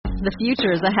The future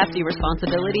is a hefty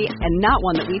responsibility and not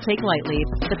one that we take lightly.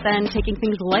 But then taking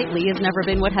things lightly has never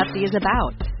been what Hefty is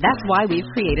about. That's why we've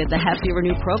created the Hefty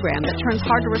Renew program that turns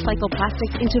hard-to-recycle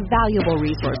plastics into valuable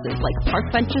resources like park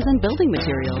benches and building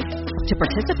materials. To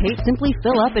participate, simply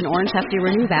fill up an orange Hefty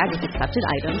Renew bag with accepted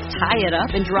items, tie it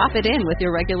up, and drop it in with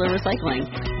your regular recycling.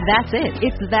 That's it.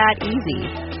 It's that easy.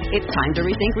 It's time to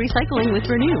rethink recycling with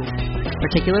Renew.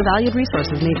 Particular valued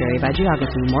resources may vary by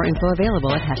geography. More info available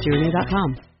at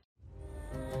heftyrenew.com.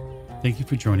 Thank you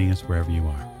for joining us wherever you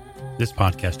are. This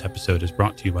podcast episode is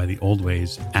brought to you by the Old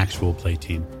Ways Actual Play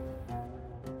team.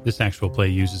 This actual play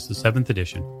uses the 7th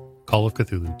edition Call of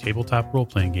Cthulhu tabletop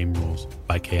role-playing game rules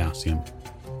by Chaosium.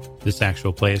 This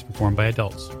actual play is performed by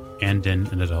adults and in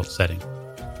an adult setting.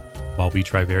 While we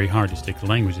try very hard to stick to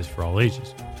languages for all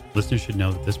ages, listeners should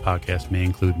know that this podcast may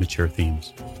include mature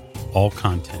themes. All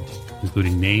content,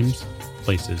 including names,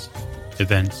 places,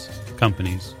 events,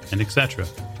 companies, and etc.,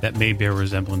 that may bear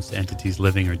resemblance to entities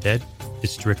living or dead,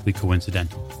 is strictly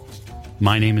coincidental.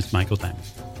 My name is Michael Diamond,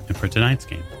 and for tonight's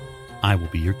game, I will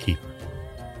be your keeper.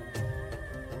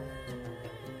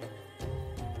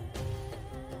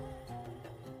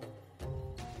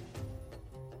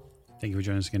 Thank you for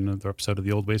joining us again in another episode of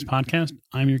the Old Ways Podcast.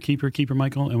 I'm your keeper,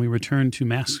 Michael, and we return to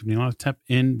Masks of Nyarlathotep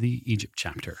in the Egypt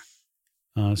chapter.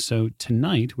 So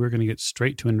tonight, we're going to get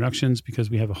straight to introductions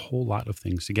because we have a whole lot of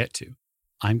things to get to.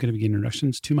 I'm going to begin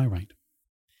introductions to my right.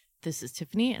 This is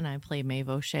Tiffany, and I play Maeve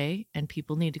O'Shea, and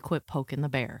people need to quit poking the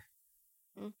bear.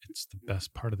 It's the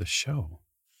best part of the show.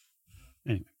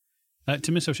 Anyway,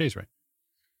 to Miss O'Shea's right.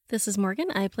 This is Morgan.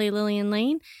 I play Lillian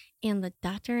Lane, and the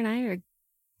doctor and I are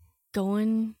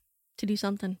going to do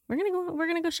something. We're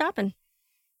gonna go shopping.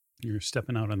 You're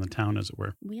stepping out on the town, as it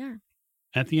were. We are.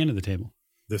 At the end of the table.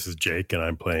 This is Jake, and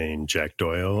I'm playing Jack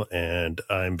Doyle, and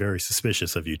I'm very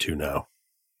suspicious of you two now.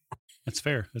 That's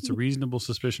fair. That's a reasonable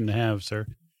suspicion to have, sir.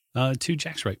 To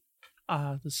Jack's right.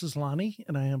 This is Lonnie,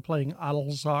 and I am playing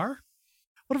Awdel Czar.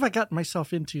 What have I gotten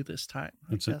myself into this time?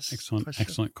 That's an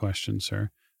excellent question, sir.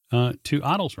 To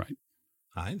Awdel's right.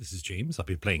 Hi, this is James. I'll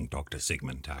be playing Dr.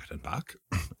 Sigmund Tachtenbach,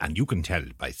 and you can tell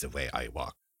by the way I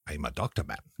walk. I'm a doctor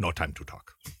man. No time to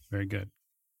talk. Very good.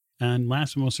 And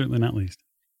last but most certainly not least.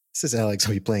 This is Alex.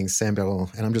 I'll be playing Sam Beryl,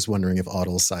 and I'm just wondering if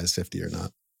Awdel's size 50 or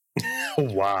not.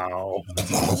 Wow.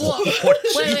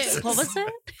 Wait, what was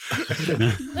that?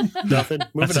 Nothing.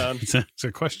 Moving on. It's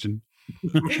a question.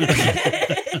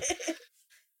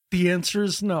 The answer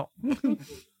is no.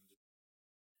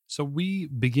 So we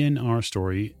begin our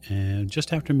story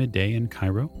just after midday in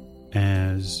Cairo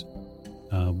as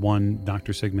one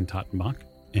Dr. Sigmund Tottenbach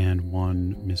and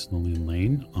one Miss Lillian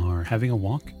Lane are having a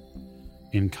walk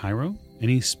in Cairo.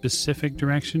 Any specific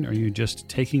direction? Or are you just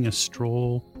taking a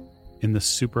stroll in the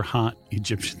super hot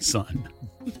Egyptian sun?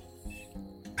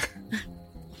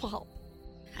 Well,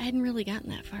 I hadn't really gotten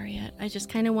that far yet. I just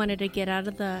kind of wanted to get out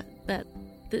of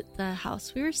the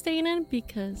house we were staying in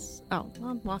because,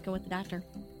 I'm walking with the doctor.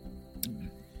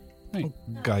 Right.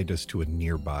 Guide us to a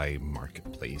nearby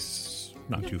marketplace,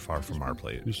 not too far from our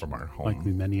place, from our home.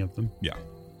 Likely many of them. Yeah.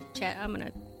 I'm going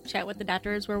to chat with the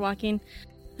doctor as we're walking.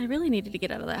 I really needed to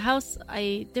get out of that house.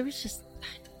 There was just,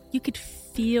 you could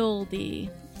feel the...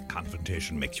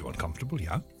 Confrontation makes you uncomfortable,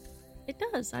 yeah? It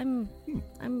does. I'm,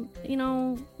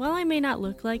 while I may not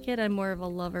look like it, I'm more of a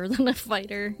lover than a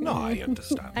fighter. No, I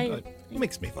understand. It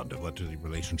makes me wonder what the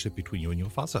relationship between you and your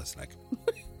father is like.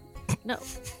 No,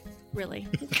 really.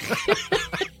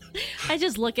 I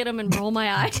just look at him and roll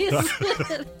my eyes.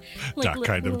 That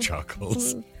kind of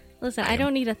chuckles. Listen, I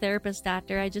don't need a therapist,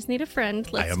 doctor. I just need a friend.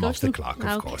 I am off the clock,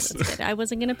 of course. That's good. I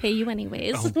wasn't going to pay you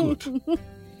anyways. Oh, good.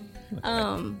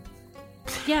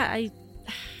 Yeah, I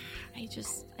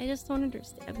just don't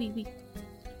understand.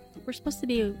 We're supposed to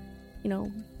be,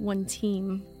 one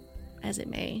team, as it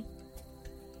may.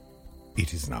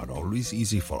 It is not always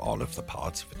easy for all of the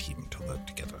parts of a team to work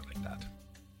together like that.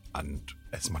 And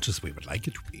as much as we would like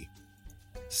it to be,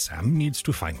 Sam needs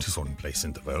to find his own place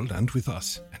in the world and with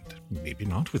us. And maybe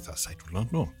not with us, I do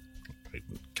not know. I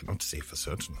cannot say for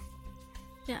certain.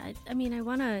 Yeah, I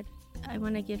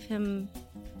want to give him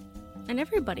and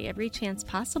everybody every chance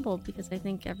possible because I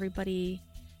think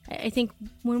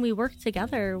when we work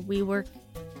together, we work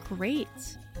great,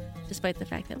 despite the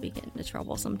fact that we get into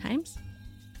trouble sometimes.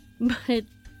 But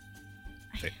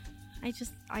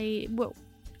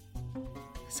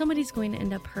somebody's going to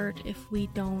end up hurt if we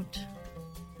don't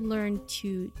learn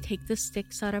to take the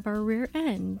sticks out of our rear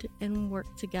end and work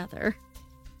together.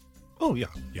 Oh, yeah.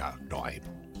 No, I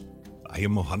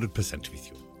am 100% with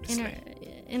you, Miss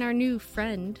Lane. And our new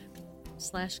friend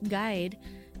 / guide,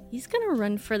 he's going to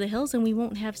run for the hills and we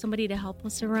won't have somebody to help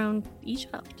us around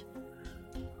Egypt.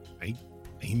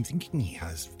 I'm thinking he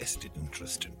has vested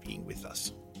interest in being with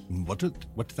us.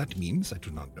 What that means, I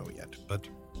do not know yet, but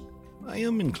I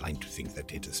am inclined to think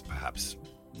that it is perhaps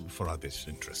for our best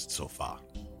interest so far.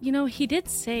 He did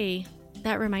say,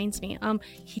 that reminds me,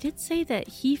 he did say that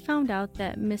he found out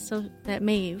that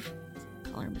Maeve,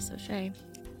 call her Miss O'Shea,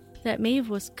 that Maeve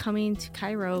was coming to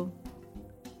Cairo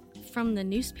from the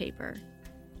newspaper.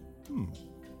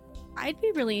 I'd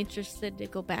be really interested to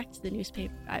go back to the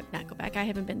newspaper. Not go back, I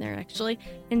haven't been there actually,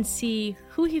 and see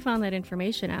who he found that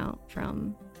information out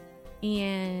from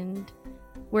and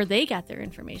where they got their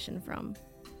information from.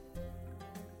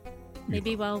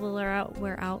 Maybe while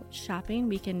we're out shopping,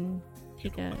 we can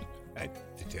take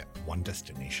one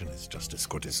destination is just as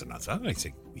good as another. I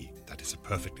think that is a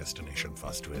perfect destination for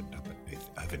us to end up with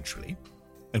eventually.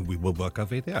 And we will work our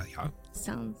way there, yeah?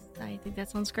 I think that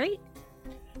sounds great.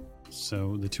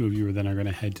 So the two of you are going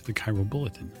to head to the Cairo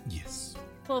Bulletin. Yes.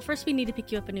 Well, first we need to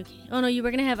pick you up a new key. Oh, no, you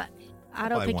were going to have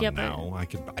Awdel pick you up. Now.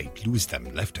 I lose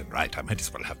them left and right. I might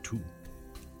as well have two.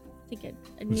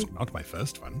 It's not my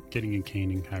first one. Getting a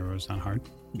cane in Cairo is not hard.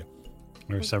 Yeah.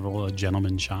 There are several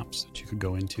gentleman shops that you could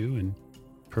go into and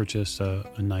purchase a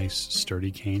nice,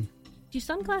 sturdy cane. Do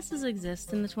sunglasses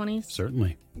exist in the 20s?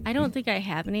 Certainly. I don't think I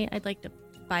have any. I'd like to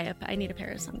I need a pair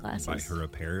of sunglasses. Buy her a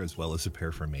pair as well as a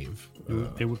pair for Maeve.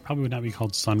 They would probably not be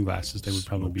called sunglasses. They would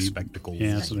probably be spectacles.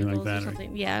 Yeah, something like that.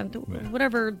 Something. Yeah,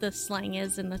 whatever the slang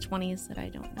is in the 20s that I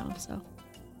don't know. So,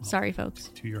 sorry, folks.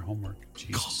 Do your homework.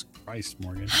 Jesus Christ,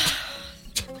 Morgan.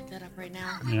 Look that up right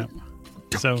now. Yeah.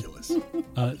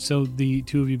 So the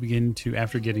two of you begin to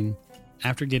after getting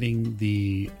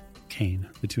the cane,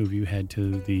 the two of you head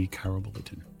to the Cairo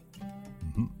Bulletin,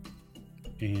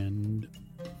 and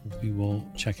we will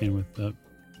check in with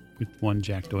one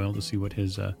Jack Doyle to see what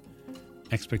his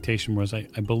expectation was. I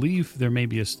believe there may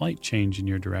be a slight change in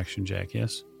your direction, Jack.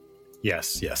 Yes.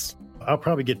 Yes. I'll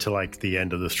probably get to the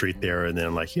end of the street there, and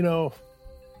then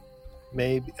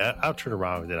maybe I'll turn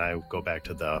around and then I go back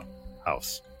to the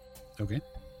house. Okay.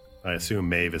 I assume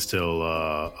Maeve is still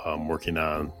working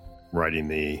on writing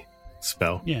the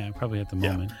spell. Yeah, probably at the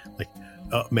moment.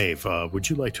 Maeve, would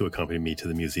you like to accompany me to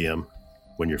the museum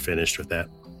when you're finished with that?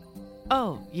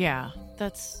 Oh, yeah,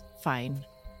 that's fine.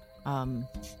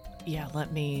 Yeah,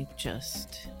 let me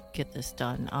just get this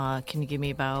done. Can you give me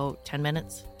about 10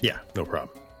 minutes? Yeah, no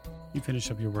problem. You finish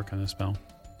up your work on the spell.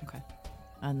 Okay.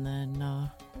 And then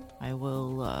I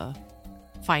will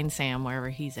find Sam wherever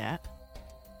he's at.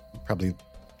 Probably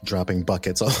dropping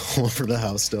buckets all over the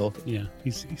house still. Yeah,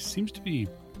 he seems to be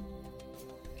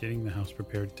getting the house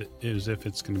prepared as if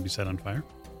it's going to be set on fire.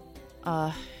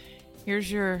 Here's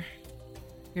your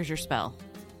spell.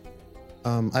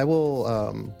 I will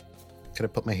kind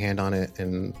of put my hand on it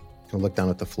and kind of look down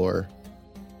at the floor.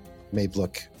 Maeve,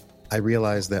 look, I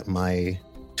realize that my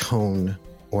tone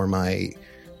or my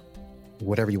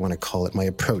whatever you want to call it, my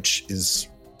approach is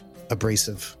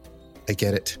abrasive. I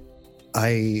get it.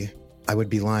 I would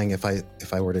be lying if I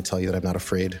were to tell you that I'm not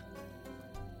afraid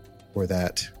or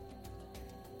that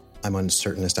I'm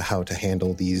uncertain as to how to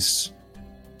handle these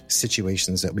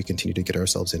situations that we continue to get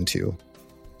ourselves into.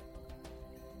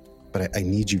 But I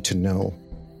need you to know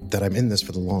that I'm in this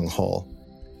for the long haul,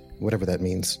 whatever that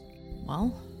means.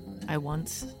 Well, I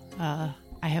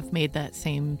have made that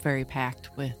same very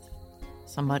pact with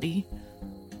somebody.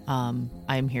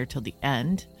 I'm here till the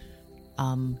end.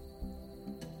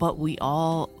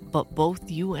 But both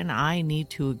you and I need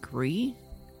to agree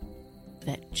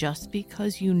that just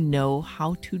because you know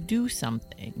how to do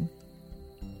something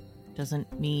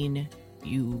doesn't mean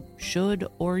you should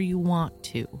or you want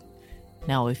to.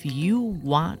 Now, if you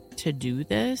want to do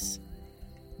this,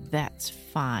 that's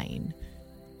fine.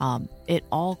 It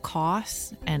all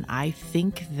costs, and I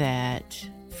think that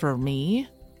for me,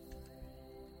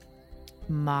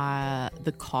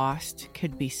 the cost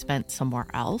could be spent somewhere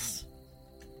else.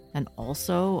 And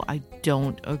also, I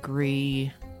don't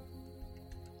agree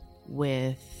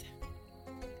with...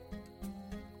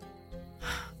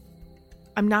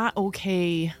 I'm not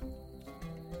okay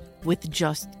with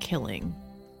just killing.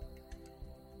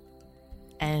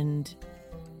 And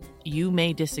you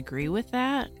may disagree with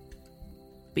that,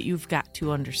 but you've got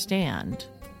to understand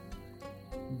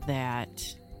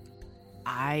that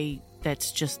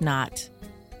that's just not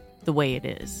the way it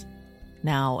is.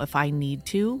 Now, if I need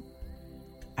to,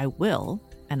 I will,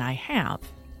 and I have.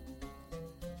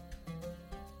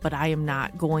 But I am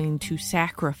not going to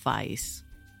sacrifice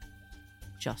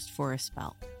just for a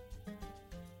spell.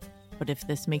 But if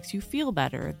this makes you feel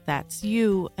better, that's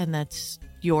you, and that's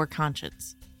your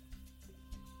conscience.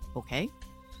 Okay?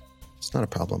 It's not a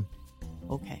problem.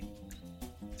 Okay.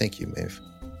 Thank you, Maeve.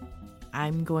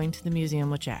 I'm going to the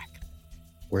museum with Jack.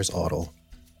 Where's Awdel?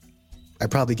 I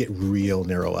probably get real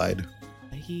narrow-eyed.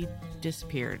 He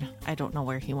disappeared. I don't know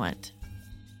where he went.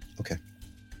 Okay.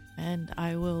 And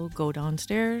I will go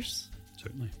downstairs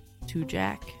Certainly. to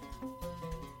Jack.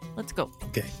 Let's go.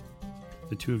 Okay.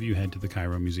 The two of you head to the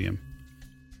Cairo Museum.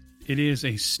 It is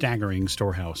a staggering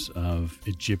storehouse of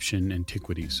Egyptian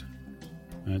antiquities.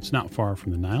 It's not far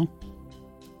from the Nile,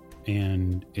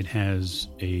 and it has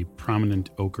a prominent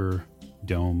ochre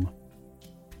dome.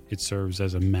 It serves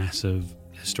as a massive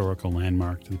historical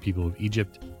landmark to the people of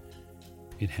Egypt.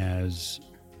 It has,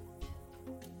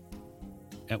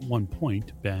 at one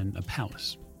point, been a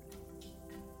palace.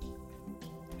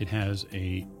 It has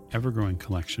a ever-growing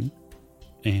collection,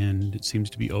 and it seems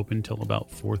to be open till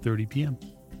about 4:30 p.m.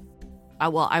 I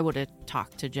would have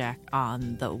talked to Jack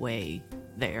on the way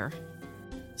there.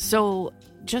 So,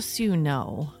 just so you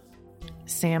know,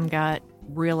 Sam got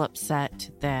real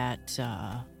upset that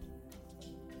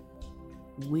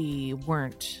we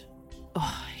weren't...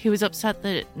 he was upset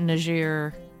that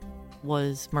Najir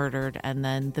was murdered, and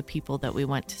then the people that we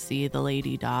went to see, the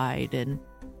lady died, and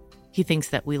he thinks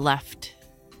that we left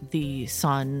the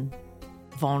son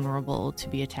vulnerable to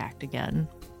be attacked again.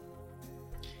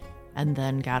 And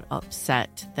then got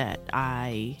upset that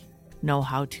I know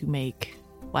how to make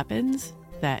weapons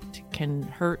that can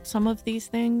hurt some of these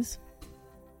things.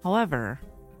 However,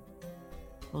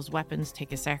 those weapons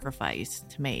take a sacrifice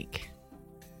to make.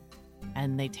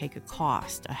 And they take a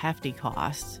hefty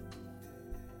cost.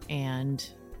 And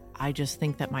I just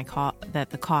think that that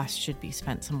the cost should be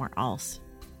spent somewhere else.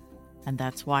 And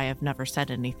that's why I've never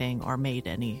said anything or made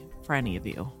any for any of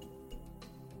you.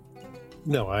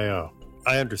 No,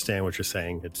 I understand what you're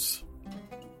saying.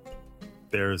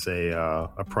 There's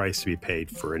a price to be paid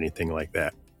for anything like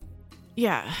that.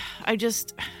 Yeah,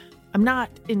 I'm not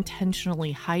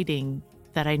intentionally hiding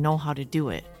that I know how to do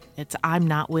it. I'm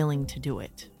not willing to do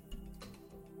it.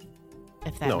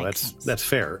 If that makes sense. That's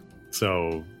fair.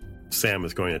 So Sam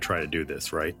is going to try to do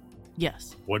this, right?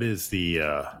 Yes. What is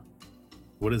the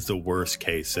worst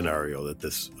case scenario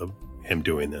of him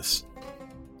doing this?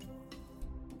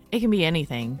 It can be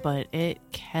anything, but it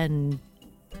can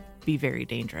be very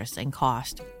dangerous and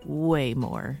cost way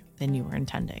more than you were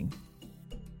intending.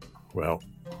 Well,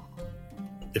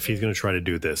 if he's going to try to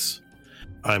do this,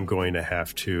 I'm going to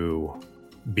have to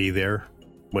be there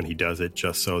when he does it,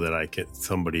 just so that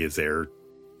somebody is there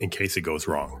in case it goes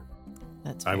wrong.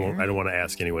 That's fair. I don't want to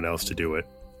ask anyone else to do it.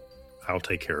 I'll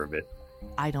take care of it.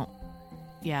 I don't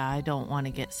want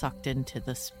to get sucked into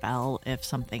the spell if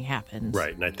something happens.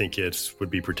 Right, and I think it would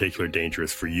be particularly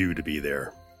dangerous for you to be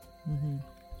there. Mm-hmm.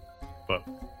 But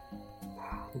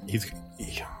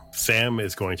Sam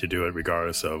is going to do it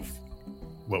regardless of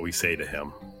what we say to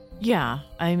him. Yeah,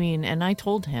 I mean, and I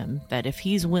told him that if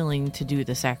he's willing to do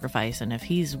the sacrifice and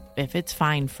if it's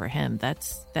fine for him,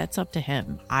 that's up to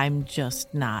him. I'm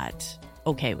just not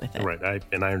okay with it. Right,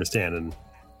 I understand,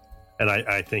 and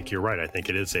I think you're right. I think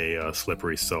it is a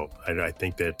slippery slope. I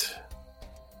think that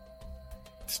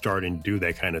starting to do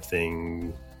that kind of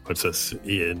thing puts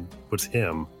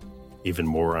him even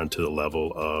more onto the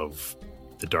level of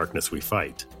the darkness we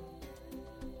fight.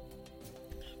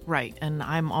 Right, and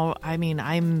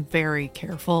I'm very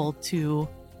careful to...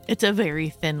 It's a very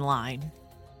thin line.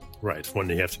 Right, it's one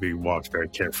that you have to be walked very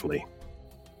carefully.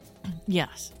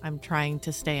 Yes, I'm trying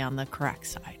to stay on the correct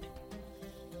side.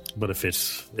 But if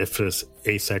it's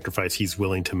a sacrifice he's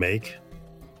willing to make,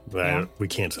 we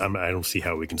can't. I don't see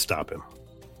how we can stop him.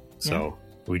 So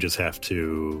we just have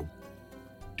to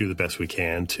do the best we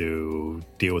can to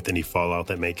deal with any fallout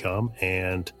that may come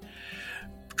and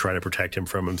try to protect him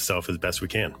from himself as best we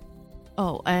can.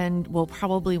 Oh, and we'll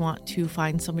probably want to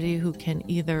find somebody who can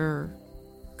either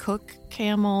cook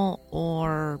camel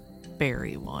or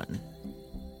bury one.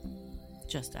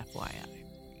 Just FYI.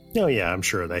 Oh, yeah, I'm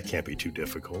sure that can't be too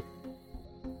difficult.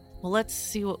 Well, let's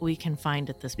see what we can find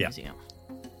at this museum.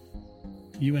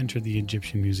 You enter the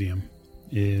Egyptian Museum.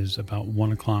 It is about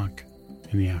 1 o'clock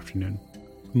in the afternoon.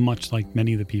 Much like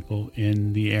many of the people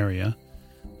in the area,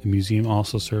 the museum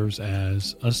also serves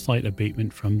as a slight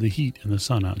abatement from the heat and the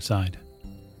sun outside.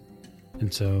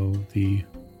 And so the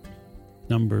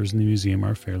numbers in the museum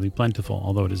are fairly plentiful,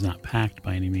 although it is not packed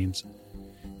by any means.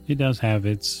 It does have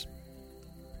its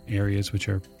areas which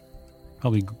are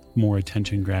probably more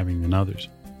attention-grabbing than others.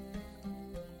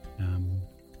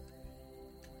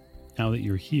 Now that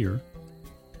you're here,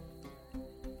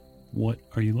 what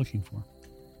are you looking for?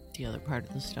 The other part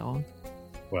of the stone.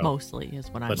 Well, mostly is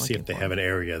what I'm looking for. Let's see if they have an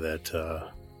area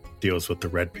that deals with the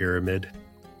Red Pyramid.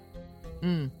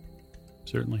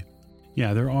 Certainly.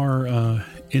 Yeah, there are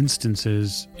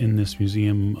instances in this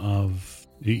museum of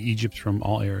Egypt from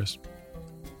all eras.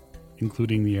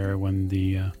 including the era when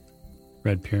the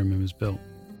Red Pyramid was built.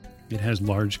 It has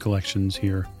large collections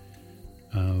here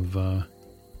of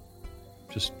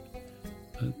just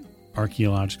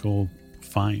archaeological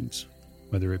finds,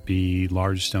 whether it be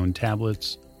large stone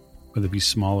tablets, whether it be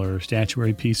smaller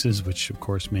statuary pieces, which of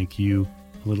course make you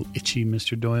a little itchy,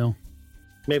 Mr. Doyle.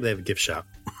 Maybe they have a gift shop.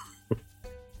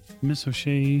 Miss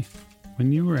O'Shea,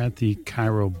 when you were at the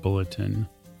Cairo Bulletin,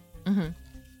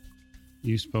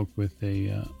 you spoke with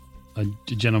a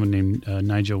gentleman named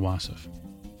Nigel Wassef,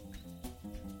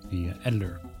 the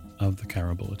editor of the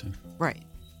Cairo Bulletin. Right.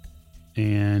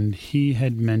 And he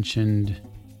had mentioned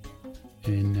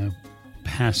in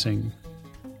passing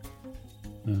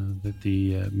that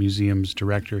the museum's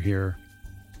director here,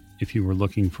 if you were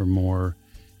looking for more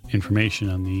information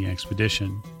on the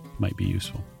expedition, might be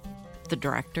useful. The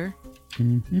director?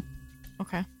 Mm-hmm.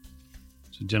 Okay.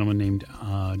 It's a gentleman named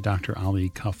Dr. Ali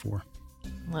Kafour.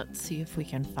 Let's see if we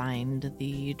can find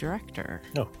the director.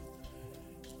 Oh,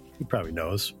 he probably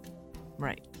knows.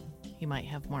 Right. He might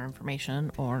have more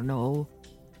information or know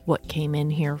what came in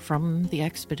here from the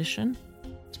expedition.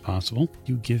 It's possible.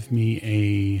 You give me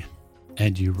a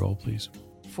edu roll, please.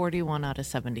 41 out of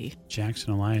 70.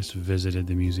 Jackson Elias visited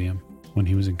the museum when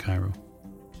he was in Cairo.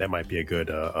 That might be a good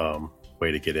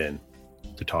way to get in,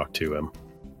 to talk to him.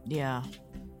 Yeah,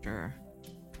 sure.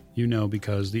 You know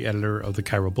because the editor of the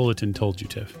Cairo Bulletin told you,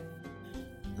 Tiff.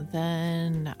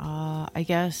 Then, I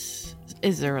guess,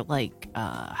 is there like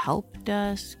a help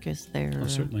desk? Is there? Oh,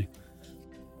 certainly.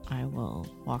 I will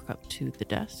walk up to the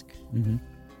desk,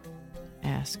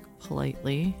 ask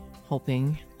politely,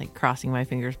 hoping, like crossing my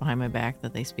fingers behind my back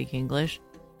that they speak English.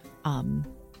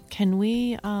 Can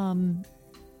we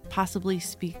possibly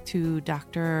speak to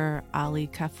Dr. Ali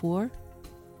Kafour?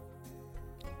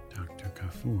 Dr.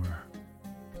 Kafour.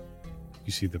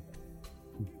 You see the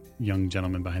young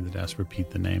gentleman behind the desk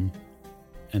repeat the name,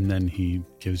 and then he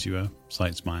gives you a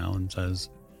slight smile and says,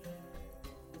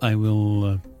 I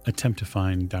will attempt to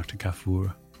find Dr.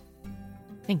 Kafour.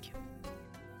 Thank you.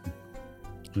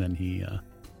 And then he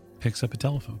picks up a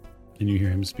telephone, and you hear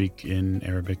him speak in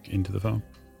Arabic into the phone.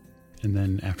 And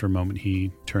then after a moment,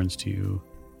 he turns to you,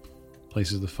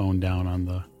 places the phone down on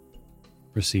the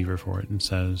receiver for it, and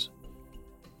says,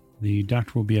 the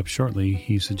doctor will be up shortly.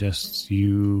 He suggests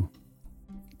you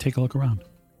take a look around.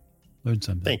 Learn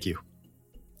something. Thank you.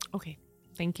 Okay.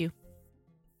 Thank you.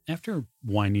 After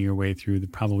winding your way through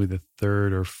probably the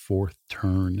third or fourth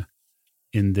turn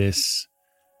in this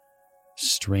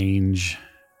strange,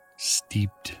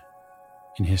 steeped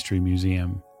in history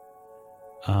museum,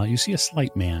 you see a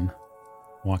slight man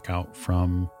walk out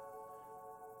from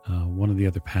one of the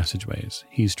other passageways.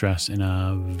 He's dressed in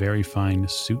a very fine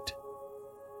suit,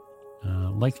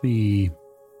 likely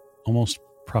almost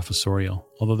professorial,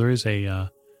 although there is a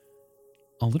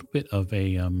little bit of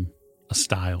a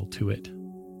style to it.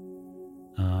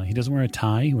 He doesn't wear a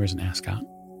tie, he wears an ascot.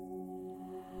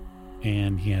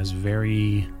 And he has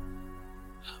very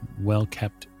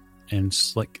well-kept and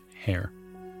slick hair.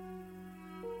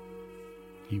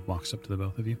 He walks up to the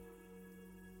both of you.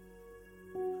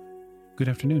 Good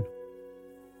afternoon.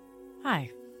 Hi.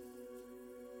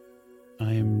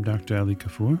 I am Dr. Ali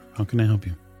Kafour. How can I help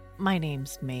you? My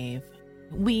name's Maeve.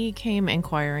 We came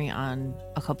inquiring on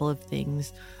a couple of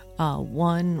things.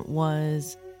 One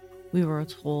was we were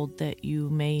told that you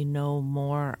may know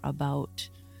more about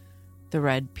the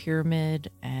Red Pyramid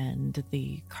and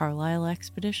the Carlisle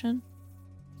expedition.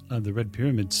 The Red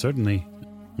Pyramid, certainly.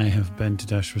 I have been to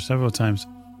Dash for several times.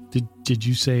 Did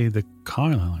you say the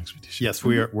Carlisle expedition? Yes,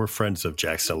 we're friends of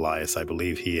Jackson Elias. I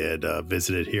believe he had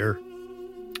visited here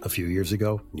a few years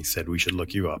ago, and he said we should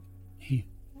look you up. He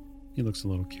looks a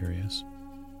little curious.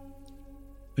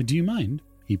 Do you mind?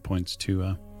 He points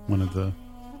to one of the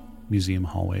museum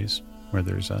hallways where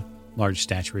there's large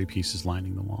statuary pieces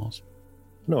lining the walls.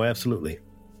 No, absolutely.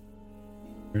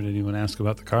 Heard anyone ask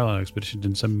about the Carlisle expedition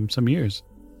in some years?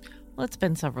 Well, it's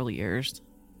been several years.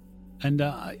 And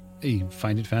I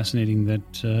find it fascinating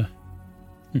that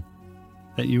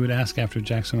that you would ask after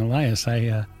Jackson Elias.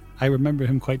 I remember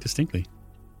him quite distinctly.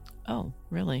 Oh,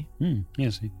 really?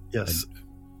 Yes. Yes.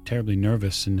 A terribly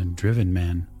nervous and a driven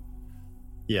man.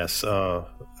 Yes.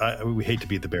 We hate to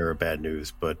be the bearer of bad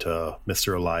news, but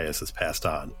Mr. Elias has passed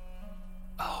on.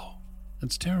 Oh,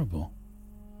 that's terrible.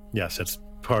 Yes, that's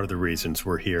part of the reasons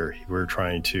we're here. We're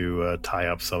trying to tie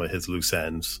up some of his loose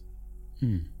ends.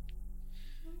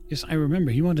 Yes, I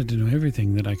remember. He wanted to know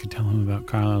everything that I could tell him about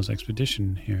Carlisle's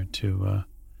expedition here to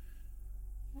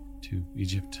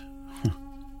Egypt.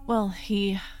 Well,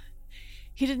 he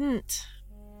didn't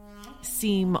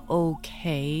seem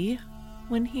okay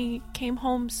when he came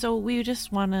home, so we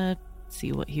just want to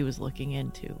see what he was looking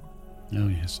into. Oh,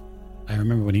 yes. I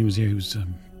remember when he was here, he was,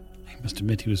 I must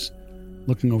admit, he was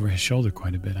looking over his shoulder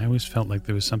quite a bit. I always felt like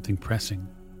there was something pressing,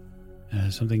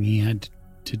 something he had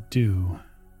to do.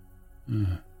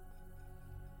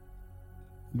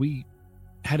 We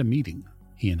had a meeting,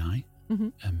 he and I. Mm-hmm.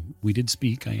 We did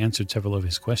speak. I answered several of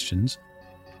his questions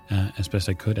as best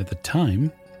I could at the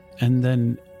time. And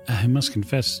then I must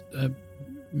confess,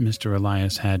 Mr.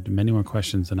 Elias had many more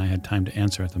questions than I had time to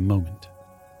answer at the moment.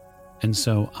 And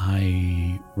so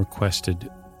I requested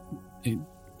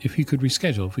if he could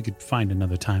reschedule, if we could find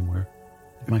another time where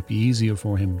it might be easier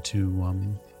for him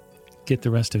to get the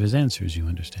rest of his answers, you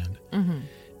understand. Mm-hmm.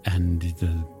 And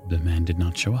the man did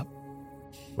not show up.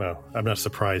 Well, I'm not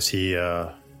surprised he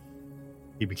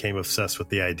became obsessed with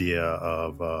the idea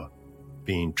of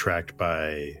being tracked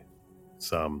by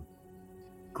some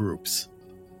groups,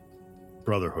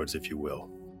 brotherhoods, if you will.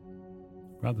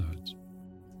 Brotherhoods?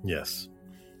 Yes.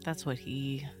 That's what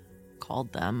he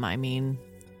called them. I mean,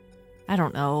 I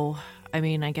don't know. I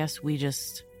mean, I guess we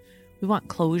want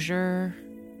closure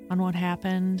on what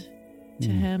happened to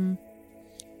him.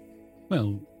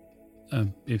 Well,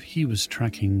 if he was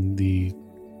tracking the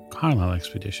Carlisle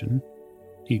expedition,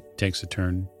 he takes a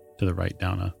turn to the right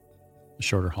down a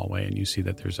shorter hallway, and you see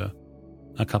that there's a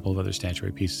couple of other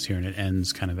statuary pieces here, and it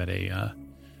ends kind of at a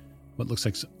what looks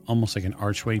like almost like an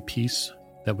archway piece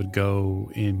that would go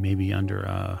in maybe under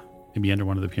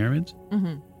one of the pyramids.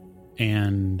 Mm-hmm.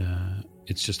 And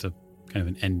it's just a kind of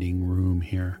an ending room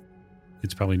here.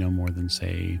 It's probably no more than,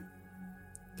 say,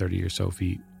 30 or so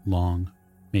feet long,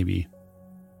 maybe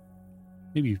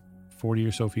 40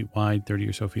 or so feet wide, 30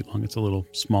 or so feet long. It's a little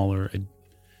smaller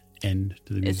end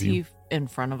to the museum. Is he in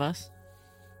front of us?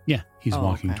 Yeah, he's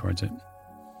walking towards it.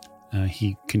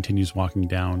 He continues walking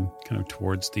down kind of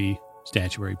towards the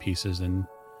statuary pieces and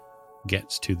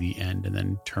gets to the end and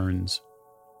then turns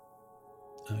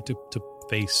to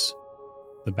face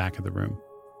the back of the room,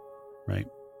 right?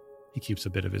 He keeps a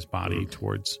bit of his body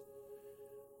towards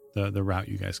the route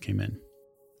you guys came in.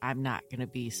 I'm not going to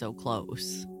be so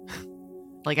close.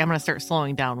 Like, I'm going to start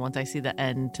slowing down once I see the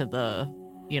end to the,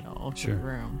 to the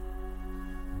room.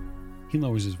 He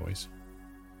lowers his voice.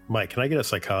 Mike, can I get a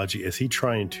psychology? Is he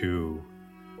trying to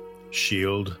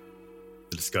shield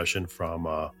the discussion from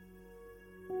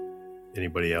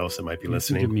anybody else that might be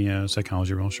listening? Give me a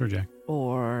psychology roll, sure, Jack.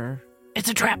 Or it's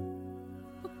a trap.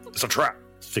 It's a trap.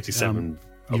 67.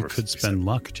 You could spend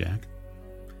luck, Jack.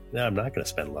 No, I'm not going to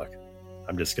spend luck.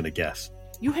 I'm just going to guess.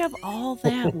 You have all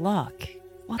that luck.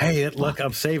 Hey, that luck,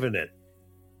 I'm saving it.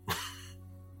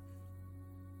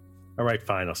 All right,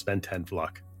 fine. I'll spend 10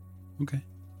 luck. Okay.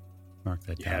 Mark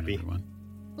that down, happy? Everyone.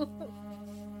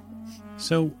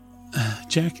 So,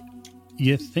 Jack,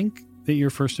 you think that your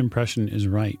first impression is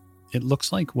right. It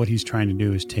looks like what he's trying to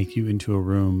do is take you into a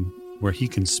room where he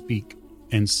can speak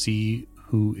and see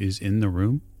who is in the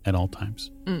room at all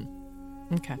times.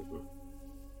 Okay.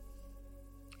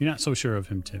 You're not so sure of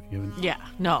him, Tiff. You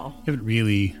haven't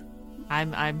really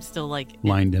I'm still like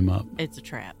lined him up. It's a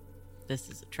trap. This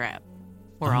is a trap.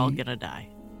 We're all gonna die.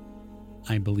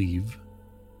 I believe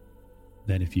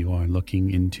that if you are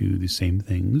looking into the same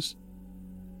things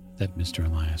that Mr.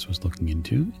 Elias was looking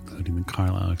into, including the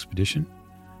Carlisle expedition,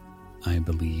 I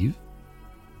believe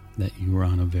that you are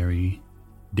on a very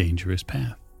dangerous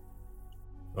path.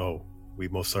 Oh, we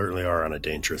most certainly are on a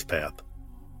dangerous path.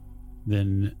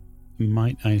 Then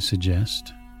might I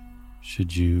suggest,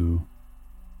 should you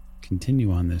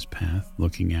continue on this path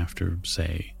looking after,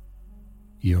 say,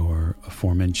 your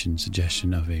aforementioned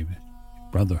suggestion of a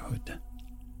brotherhood,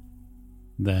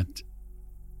 that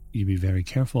you be very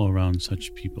careful around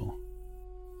such people?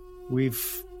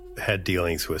 We've had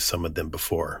dealings with some of them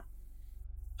before.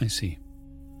 I see.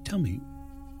 Tell me,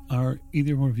 are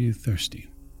either of you thirsty?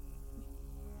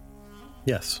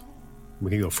 Yes.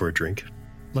 We can go for a drink.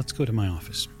 Let's go to my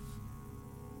office.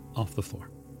 Off the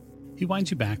floor. He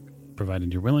winds you back,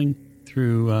 provided you're willing,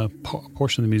 through a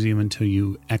portion of the museum until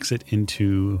you exit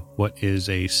into what is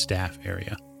a staff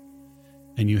area.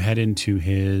 And you head into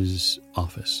his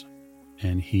office.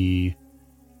 And he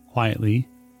quietly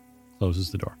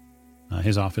closes the door.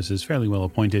 His office is fairly well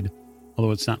appointed,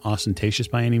 although it's not ostentatious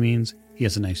by any means. He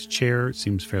has a nice chair. It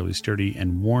seems fairly sturdy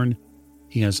and worn.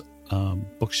 He has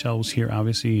bookshelves here,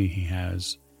 obviously. He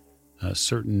has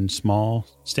certain small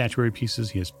statuary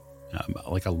pieces. He has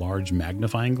like a large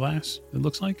magnifying glass, it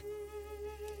looks like.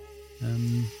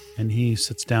 And he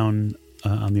sits down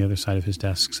on the other side of his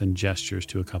desks and gestures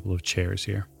to a couple of chairs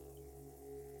here.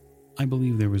 I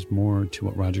believe there was more to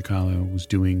what Roger Carlisle was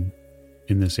doing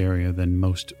in this area than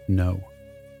most know.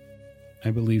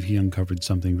 I believe he uncovered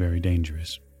something very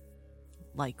dangerous.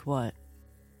 Like what?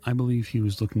 I believe he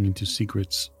was looking into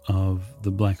secrets of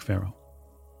the Black Pharaoh.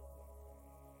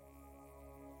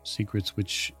 Secrets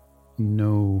which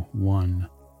no one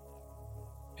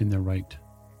in their right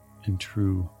and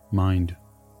true mind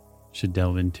should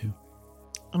delve into.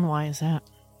 And why is that?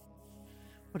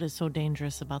 What is so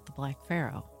dangerous about the Black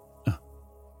Pharaoh?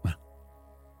 Well,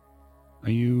 are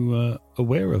you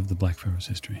aware of the Black Pharaoh's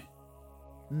history?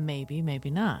 Maybe, maybe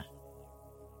not.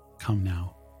 Come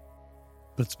now.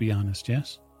 Let's be honest,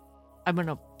 yes? I'm going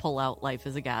to pull out Life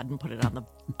as a God and put it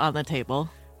on the table.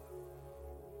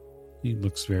 He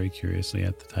looks very curiously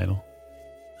at the title.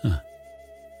 Huh.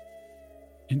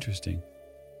 Interesting.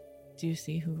 Do you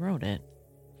see who wrote it?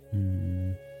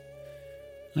 I'm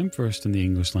first in the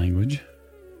English language.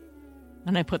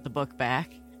 And I put the book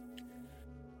back.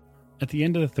 At the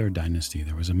end of the Third Dynasty,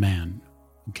 there was a man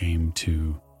who came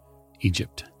to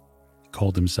Egypt. He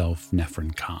called himself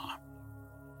Neferka.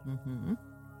 Mm-hmm.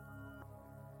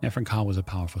 Neferka was a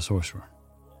powerful sorcerer.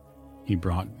 He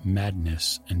brought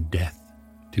madness and death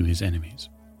to his enemies.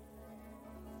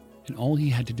 And all he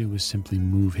had to do was simply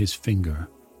move his finger,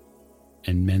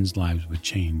 and men's lives were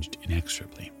changed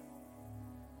inexorably.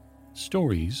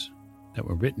 Stories that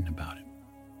were written about him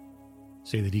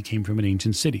say that he came from an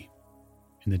ancient city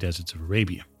in the deserts of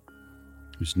Arabia,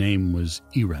 whose name was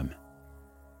Irem,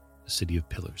 the city of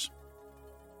pillars.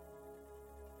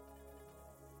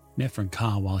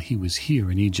 Neferka, while he was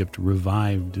here in Egypt,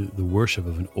 revived the worship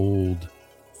of an old,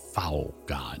 foul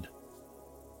god,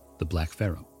 the Black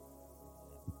Pharaoh.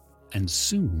 And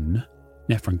soon,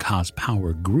 Neferka's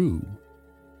power grew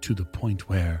to the point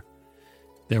where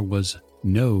there was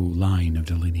no line of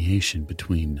delineation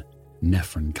between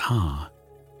Neferka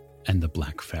and the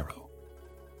Black Pharaoh.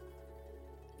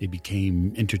 They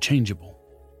became interchangeable.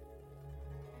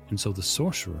 And so the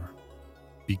sorcerer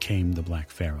became the Black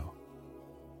Pharaoh.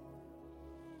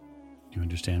 Do you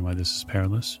understand why this is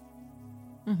perilous?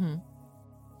 Mm-hmm.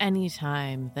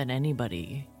 Anytime that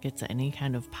anybody gets any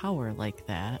kind of power like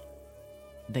that,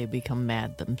 they become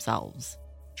mad themselves.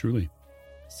 Truly.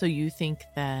 So you think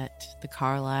that the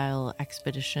Carlisle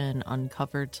expedition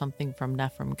uncovered something from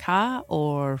Neferka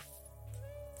or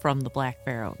from the Black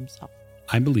Pharaoh himself?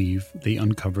 I believe they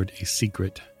uncovered a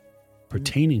secret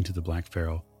pertaining to the Black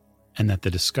Pharaoh, and that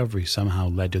the discovery somehow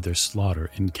led to their slaughter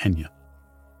in Kenya.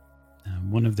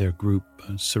 One of their group,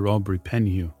 Sir Aubrey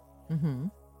Penhew,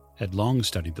 had long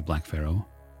studied the Black Pharaoh,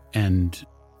 and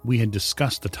we had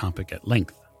discussed the topic at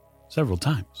length several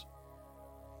times.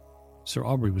 Sir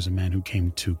Aubrey was a man who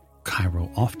came to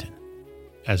Cairo often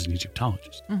as an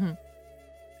Egyptologist.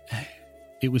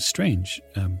 It was strange.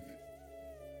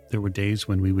 There were days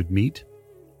when we would meet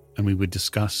and we would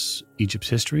discuss Egypt's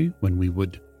history, when we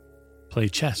would play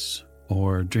chess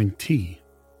or drink tea.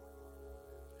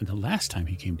 And the last time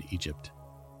he came to Egypt,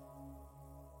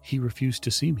 he refused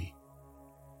to see me.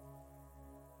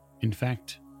 In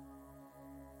fact,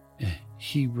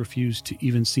 he refused to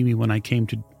even see me when I came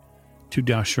to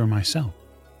Dashur myself,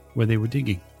 where they were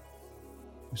digging.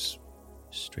 He was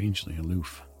strangely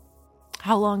aloof.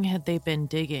 How long had they been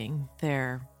digging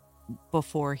there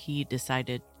before he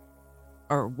decided,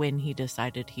 or when he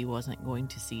decided he wasn't going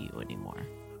to see you anymore?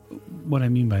 What I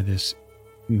mean by this,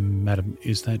 madam,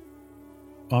 is that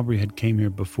Aubrey had came here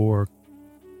before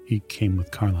he came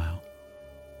with Carlisle.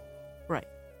 Right.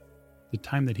 The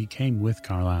time that he came with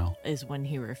Carlisle is when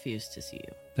he refused to see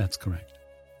you. That's correct.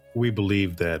 We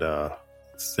believe that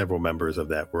several members of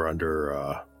that were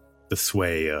under the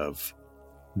sway of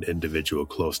an individual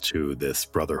close to this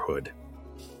brotherhood.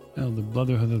 Well, the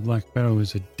Brotherhood of the Black Pharaoh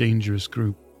is a dangerous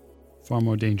group, far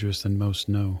more dangerous than most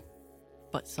know.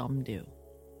 But some do.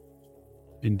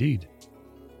 Indeed.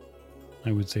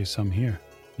 I would say some here,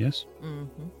 yes?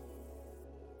 Mm-hmm.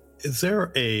 Is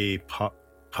there a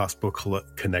possible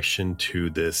connection to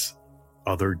this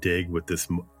other dig with this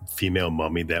female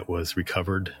mummy that was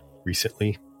recovered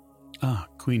recently? Ah,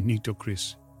 Queen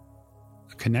Nitocris.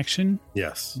 A connection?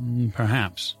 Yes.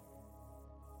 Perhaps.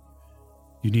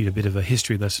 You need a bit of a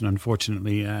history lesson,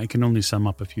 unfortunately. I can only sum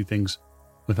up a few things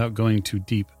without going too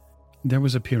deep. There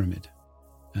was a pyramid.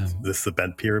 This is the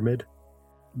bent pyramid?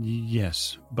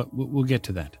 Yes, but we'll get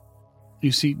to that.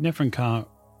 You see, Neferka,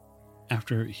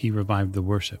 after he revived the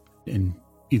worship and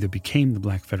either became the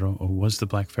Black Pharaoh or was the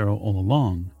Black Pharaoh all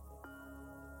along,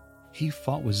 he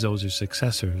fought with Zoser's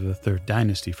successor of the Third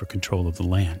Dynasty for control of the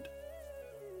land.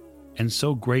 And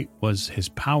so great was his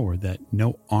power that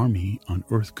no army on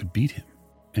earth could beat him.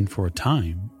 And for a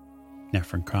time,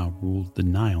 Neferka ruled the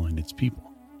Nile and its people.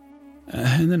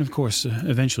 And then, of course,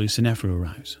 eventually Seneferu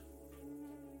arrives.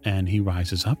 And he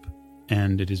rises up,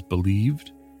 and it is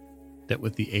believed that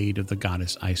with the aid of the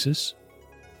goddess Isis,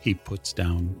 he puts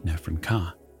down Nefren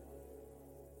Ka.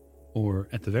 Or,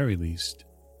 at the very least,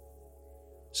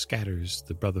 scatters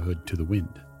the Brotherhood to the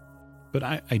wind. But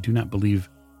I do not believe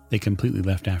they completely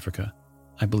left Africa.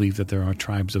 I believe that there are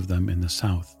tribes of them in the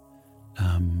south.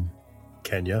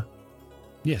 Kenya?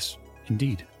 Yes,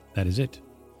 indeed. That is it.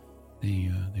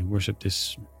 They worship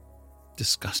this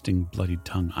disgusting bloodied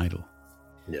tongue idol.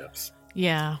 Yes.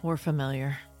 Yeah, we're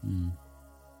familiar.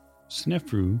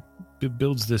 Snefru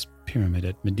builds this pyramid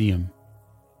at Medium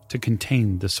to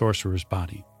contain the sorcerer's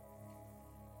body.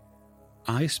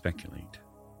 I speculate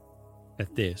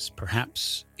that this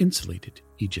perhaps insulated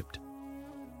Egypt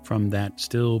from that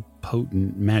still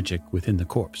potent magic within the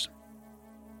corpse.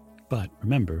 But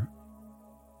remember,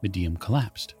 Medium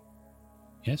collapsed.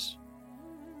 Yes?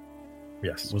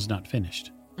 Yes. It was not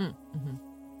finished. Mm-hmm.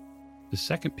 The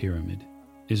second pyramid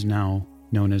is now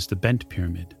known as the Bent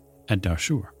Pyramid at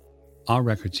Darshur. Our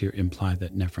records here imply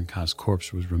that Nefren Ka's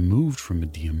corpse was removed from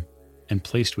Medium and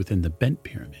placed within the Bent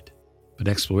Pyramid, but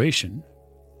exploration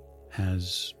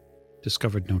has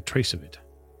discovered no trace of it,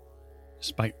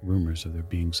 despite rumors of there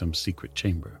being some secret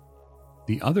chamber.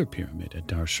 The other pyramid at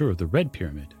Darshur, the Red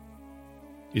Pyramid,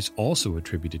 is also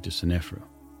attributed to Snefru.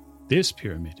 This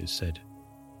pyramid is said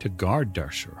to guard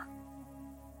Darshur,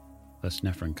 lest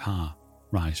Nefren Ka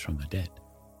rise from the dead.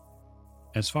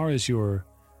 As far as your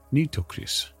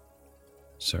Nitocris,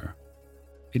 sir,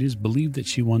 it is believed that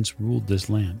she once ruled this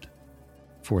land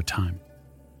for a time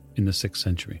in the 6th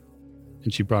century,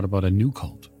 and she brought about a new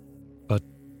cult. But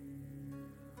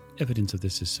evidence of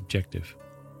this is subjective.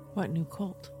 What new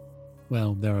cult?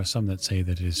 Well, there are some that say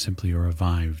that it is simply a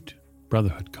revived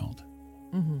Brotherhood cult.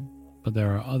 Mm-hmm. But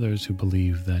there are others who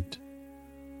believe that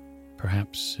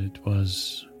perhaps it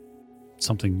was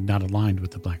something not aligned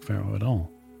with the Black Pharaoh at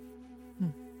all.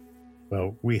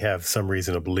 Well, we have some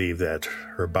reason to believe that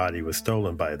her body was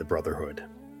stolen by the Brotherhood.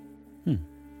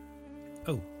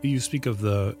 Oh, you speak of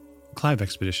the Clive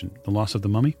expedition, the loss of the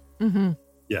mummy? Mm-hmm.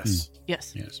 Yes.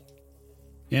 Yes.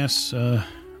 Yes,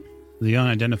 the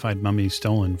unidentified mummy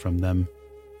stolen from them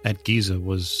at Giza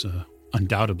was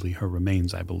undoubtedly her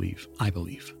remains, I believe.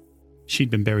 She'd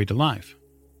been buried alive,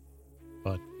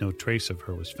 but no trace of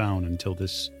her was found until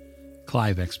this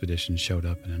Clive expedition showed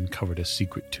up and uncovered a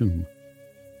secret tomb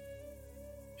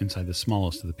inside the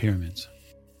smallest of the pyramids.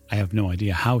 I have no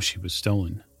idea how she was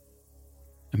stolen.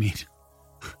 I mean,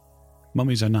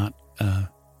 mummies are not,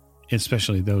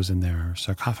 especially those in their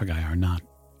sarcophagi, are not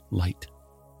light.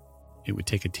 It would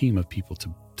take a team of people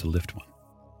to lift one.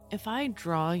 If I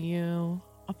draw you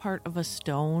a part of a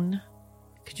stone,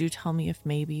 could you tell me if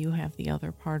maybe you have the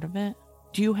other part of it?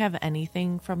 Do you have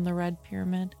anything from the Red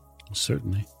Pyramid?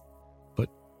 Certainly. But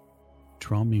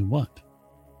draw me what?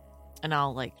 And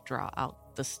I'll, draw out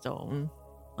the stone,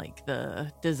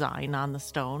 the design on the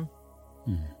stone.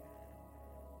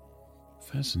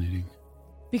 Fascinating.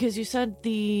 Because you said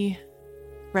the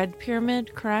Red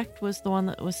Pyramid, correct, was the one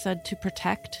that was said to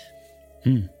protect?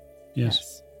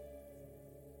 Yes.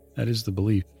 That is the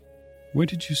belief. Where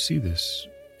did you see this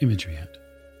imagery at?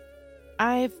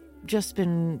 I've just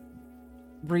been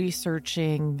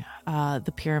researching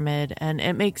the pyramid, and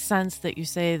it makes sense that you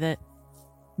say that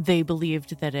they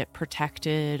believed that it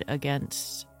protected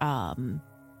against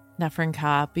Nefren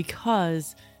Ka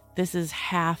because this is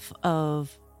half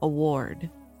of a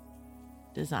ward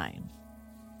design.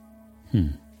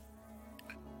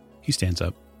 He stands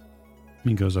up.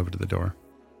 He goes over to the door.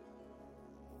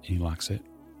 He locks it.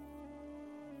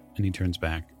 And he turns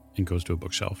back and goes to a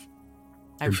bookshelf.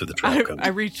 I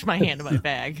reached my hand in my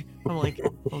bag. I'm like,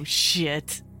 oh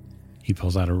shit. He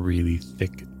pulls out a really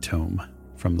thick tome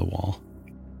from the wall.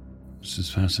 This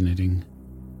is fascinating.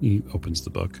 He opens the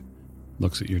book,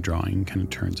 looks at your drawing, kind of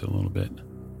turns it a little bit.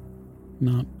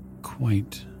 Not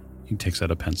quite. He takes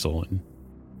out a pencil and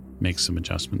makes some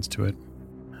adjustments to it.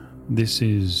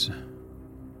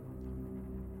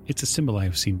 It's a symbol I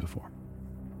have seen before.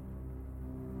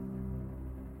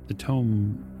 The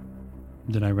tome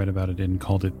that I read about it in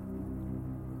called it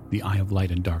the Eye of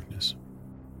Light and Darkness.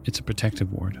 It's a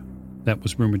protective ward that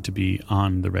was rumored to be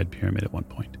on the Red Pyramid at one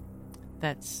point.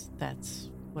 That's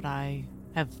what I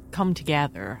have come to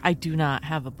gather. I do not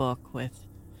have a book with,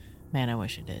 man, I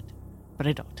wish I did, but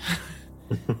I don't.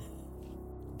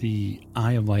 The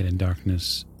Eye of Light and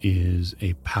Darkness is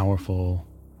a powerful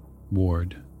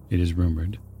ward, it is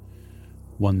rumored.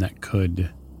 One that could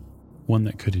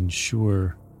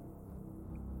ensure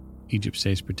Egypt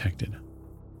stays protected.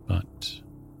 But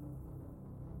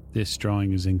this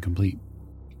drawing is incomplete.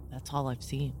 That's all I've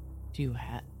seen.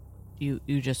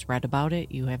 You just read about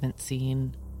it? You haven't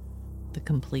seen the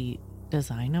complete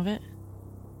design of it?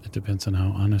 It depends on how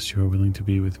honest you are willing to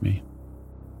be with me.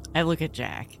 I look at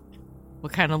Jack.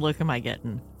 What kind of look am I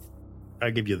getting? I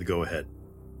give you the go-ahead.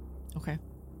 Okay.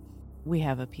 We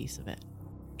have a piece of it.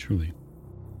 Truly.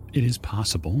 It is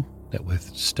possible that with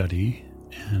study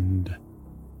and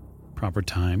proper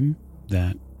time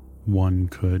that one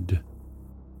could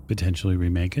potentially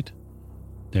remake it.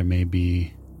 There may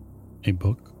be a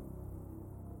book.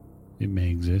 It may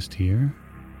exist here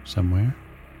somewhere,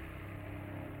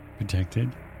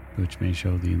 protected, which may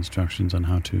show the instructions on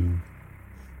how to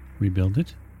rebuild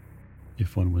it,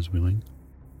 if one was willing.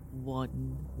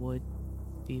 One would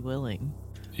be willing.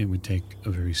 It would take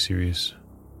a very serious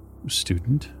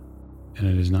student, and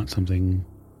it is not something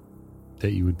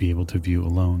that you would be able to view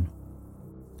alone.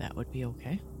 That would be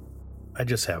okay. I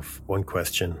just have one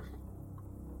question.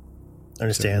 I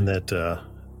understand that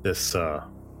this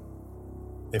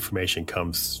information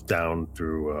comes down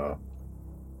through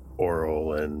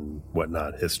oral and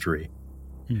whatnot history.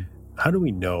 How do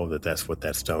we know that that's what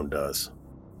that stone does?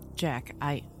 Jack,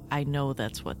 I know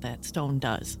that's what that stone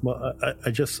does. Well,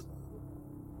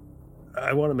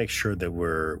 I want to make sure that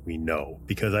we know,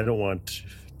 because I don't want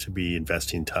to be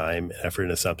investing time and effort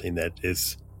into something that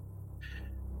is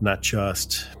not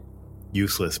just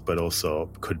useless, but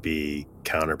also could be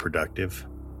counterproductive.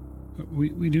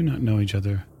 We do not know each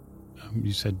other.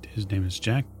 You said his name is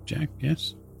Jack? Jack,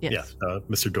 yes? Yes. Yeah,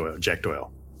 Mr. Doyle, Jack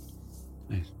Doyle.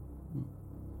 Nice.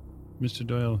 Mr.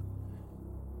 Doyle,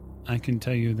 I can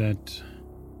tell you that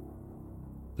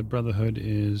the Brotherhood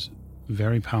is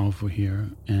very powerful here,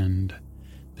 and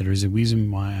there is a reason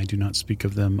why I do not speak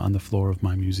of them on the floor of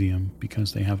my museum,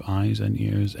 because they have eyes and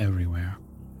ears everywhere.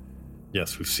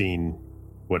 Yes, we've seen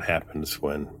what happens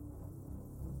when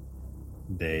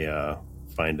they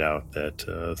find out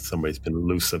that somebody's been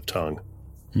loose of tongue.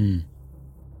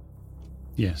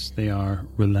 Yes, they are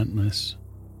relentless.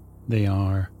 They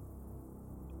are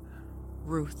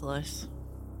ruthless.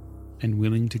 And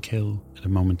willing to kill at a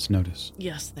moment's notice.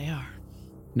 Yes, they are.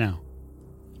 Now,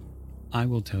 I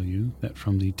will tell you that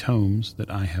from the tomes that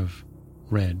I have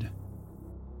read,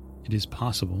 it is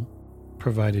possible,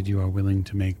 provided you are willing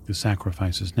to make the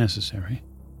sacrifices necessary,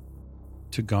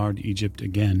 to guard Egypt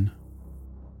again.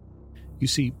 You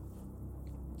see,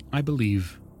 I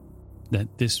believe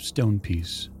that this stone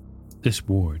piece, this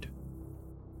ward,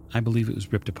 I believe it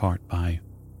was ripped apart by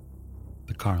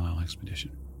the Carlisle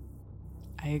expedition.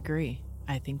 I agree.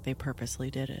 I think they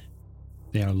purposely did it.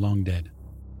 They are long dead,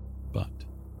 but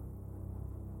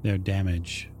their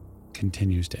damage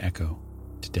continues to echo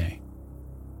today.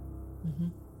 Mm-hmm.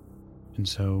 And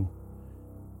so,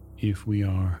 if we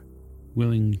are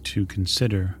willing to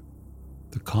consider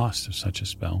the cost of such a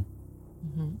spell,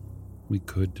 we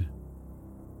could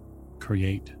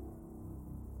create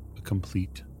a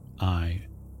complete eye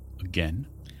again.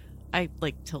 I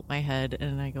tilt my head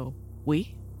and I go,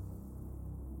 we?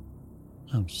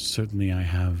 Certainly I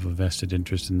have a vested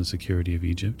interest in the security of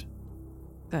Egypt.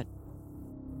 Good.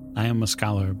 I am a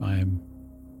scholar. I am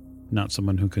not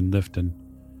someone who can lift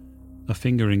a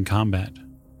finger in combat.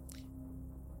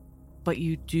 But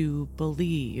you do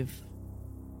believe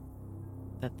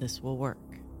that this will work?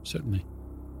 Certainly.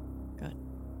 Good.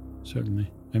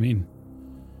 Certainly. I mean,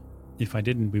 if I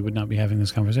didn't, we would not be having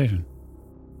this conversation.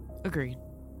 Agreed.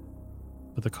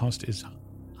 But the cost is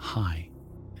high.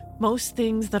 Most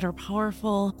things that are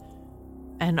powerful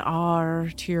and are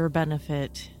to your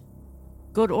benefit,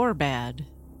 good or bad,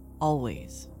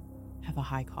 always have a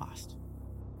high cost.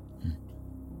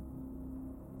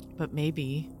 But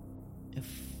maybe if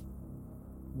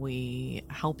we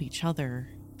help each other,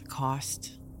 the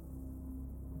cost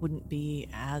wouldn't be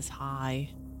as high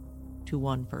to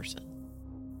one person.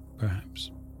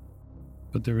 Perhaps.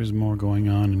 But there is more going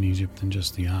on in Egypt than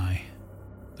just the eye.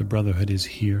 The Brotherhood is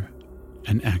here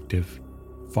and active,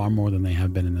 far more than they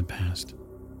have been in the past.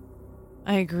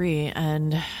 I agree,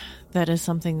 and that is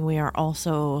something we are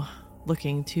also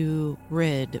looking to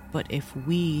rid, but if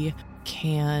we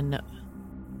can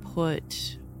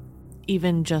put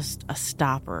even just a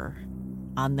stopper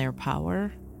on their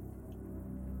power,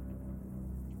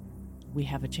 we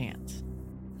have a chance.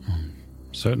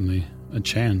 Certainly a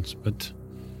chance, but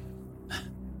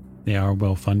they are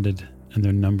well funded and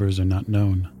their numbers are not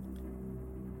known.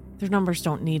 Their numbers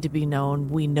don't need to be known.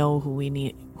 We know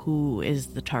who is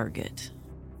the target.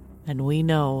 And we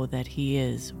know that he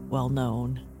is well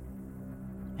known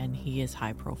and he is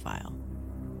high profile.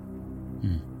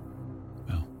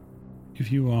 Well,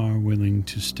 if you are willing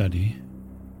to study,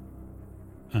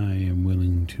 I am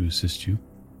willing to assist you.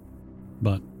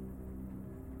 But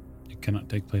it cannot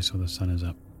take place while the sun is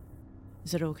up.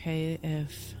 Is it okay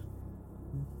if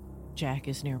Jack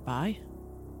is nearby?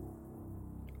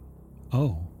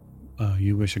 Oh,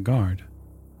 you wish a guard?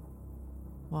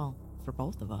 Well, for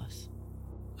both of us.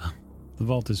 The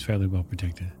vault is fairly well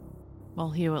protected.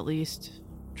 Well, he'll at least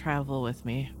travel with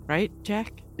me, right,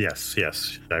 Jack? Yes.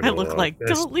 I look like,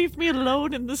 don't leave me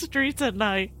alone in the streets at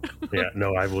night. Yeah,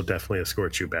 no, I will definitely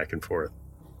escort you back and forth.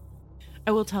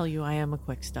 I will tell you I am a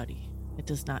quick study. It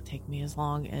does not take me as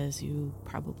long as you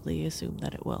probably assume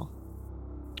that it will.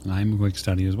 I'm a quick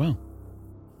study as well.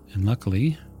 And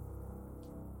luckily,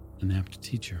 an apt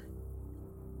teacher.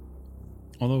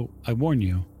 Although, I warn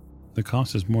you, the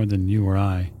cost is more than you or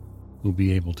I will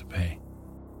be able to pay.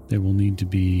 There will need to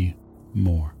be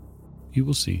more. You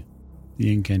will see.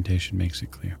 The incantation makes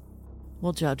it clear.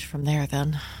 We'll judge from there,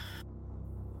 then.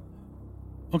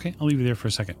 Okay, I'll leave you there for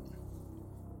a second.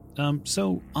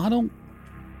 So, Awdel,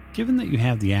 given that you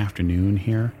have the afternoon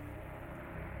here,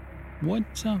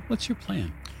 what's your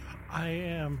plan? I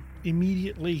am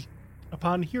immediately,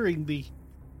 upon hearing the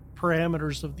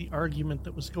parameters of the argument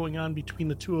that was going on between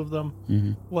the two of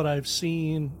them, what I've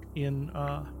seen in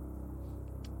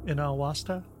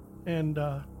Alwasta and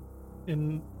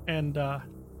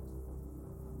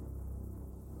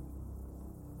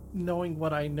knowing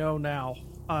what I know now,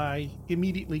 I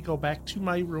immediately go back to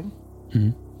my room.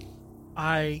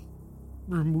 I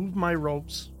remove my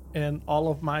robes and all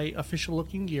of my official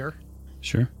looking gear.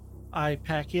 Sure. I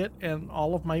pack it and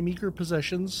all of my meager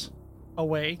possessions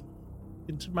away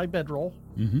into my bedroll.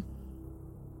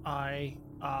 I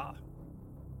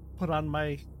put on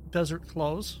my desert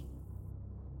clothes,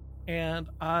 and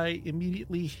I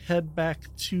immediately head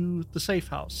back to the safe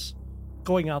house,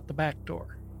 going out the back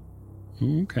door.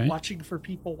 Okay. Watching for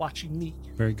people watching me.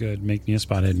 Very good. Make me a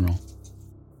spot hidden roll.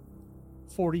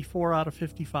 44 out of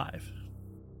 55.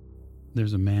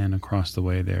 There's a man across the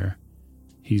way there.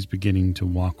 He's beginning to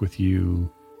walk with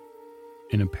you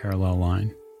in a parallel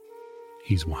line.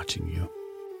 He's watching you.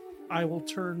 I will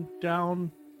turn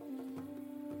down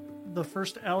the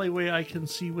first alleyway I can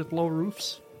see with low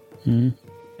roofs. And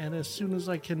as soon as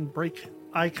I can break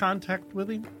eye contact with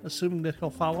him, assuming that he'll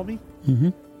follow me,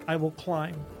 I will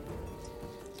climb.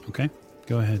 Okay,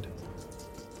 go ahead.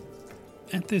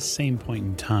 At this same point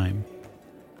in time,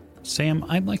 Sam,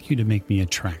 I'd like you to make me a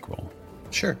track roll.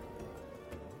 Sure.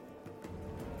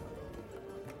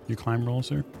 Your climb roll,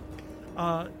 sir?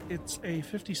 It's a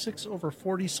 56 over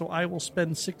 40, so I will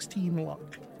spend 16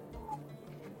 luck.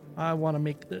 I want to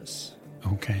make this.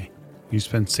 Okay. You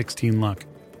spend 16 luck.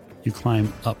 You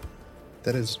climb up.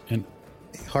 That is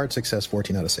hard success,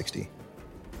 14 out of 60.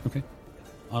 Okay.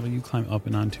 Awdel, you climb up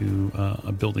and onto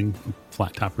a building,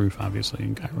 flat top roof, obviously,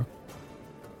 in Cairo.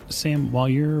 Sam, while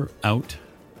you're out,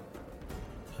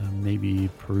 maybe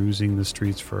perusing the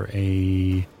streets for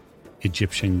a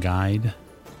Egyptian guide,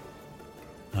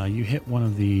 you hit one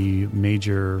of the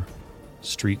major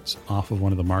streets off of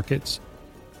one of the markets,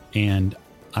 and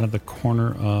out of the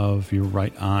corner of your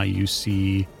right eye, you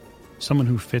see someone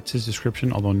who fits his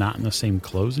description, although not in the same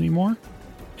clothes anymore,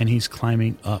 and he's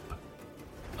climbing up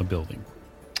a building.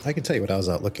 I can tell you what I was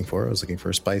out looking for. I was looking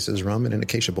for spices, rum, and an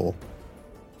acacia bowl.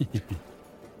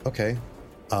 Okay.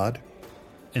 Odd.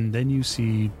 And then you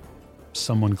see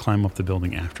someone climb up the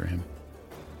building after him,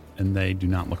 and they do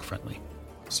not look friendly.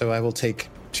 So I will take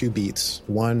 2 beats.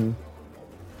 One,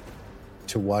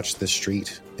 to watch the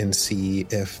street and see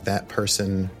if that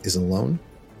person is alone.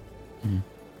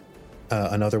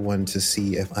 Another one to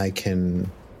see if I can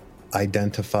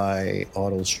identify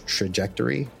Awdel's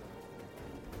trajectory,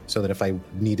 so that if I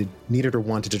needed or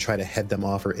wanted to try to head them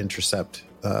off or intercept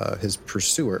his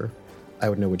pursuer, I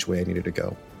would know which way I needed to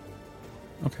go.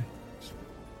 Okay.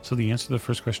 So the answer to the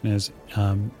first question is,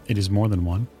 it is more than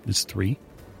one. It's 3.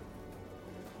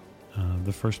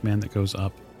 The first man that goes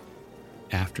up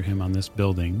after him on this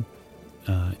building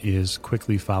is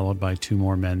quickly followed by 2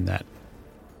 more men that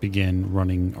begin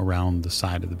running around the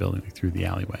side of the building, through the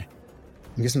alleyway.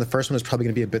 I'm guessing the first one is probably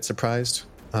going to be a bit surprised,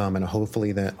 and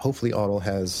hopefully Awdel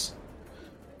has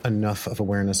enough of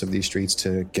awareness of these streets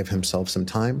to give himself some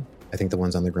time. I think the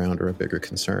ones on the ground are a bigger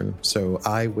concern. So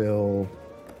I will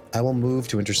move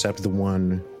to intercept the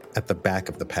one at the back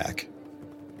of the pack,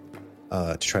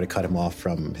 to try to cut him off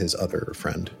from his other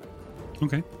friend.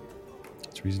 Okay,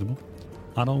 that's reasonable.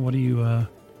 Awdel, what are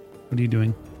you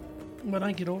doing? When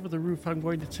I get over the roof, I'm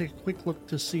going to take a quick look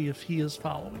to see if he is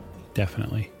following me.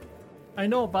 Definitely. I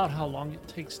know about how long it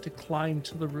takes to climb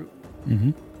to the roof.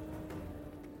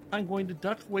 I'm going to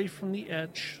duck away from the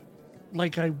edge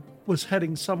like I was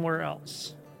heading somewhere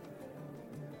else.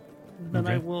 Then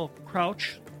Okay. I will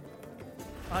crouch.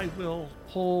 I will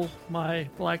pull my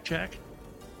blackjack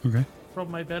Okay.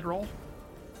 from my bedroll,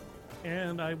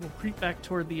 and I will creep back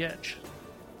toward the edge.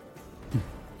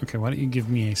 Okay, why don't you give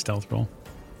me a stealth roll?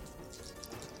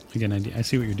 Again, I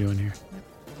see what you're doing here.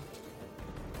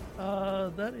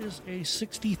 That is a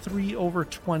 63 over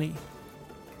 20.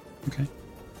 Okay.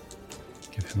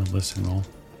 Give him a listen roll.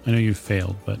 I know you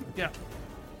failed, but... Yeah.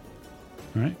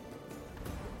 All right.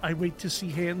 I wait to see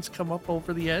hands come up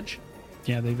over the edge.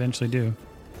 Yeah, they eventually do.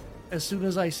 As soon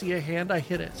as I see a hand, I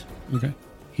hit it. Okay.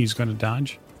 He's going to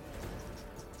dodge.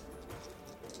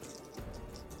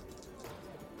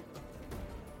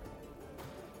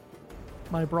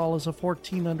 My brawl is a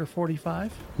 14 under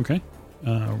 45. Okay.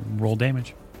 Roll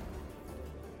damage.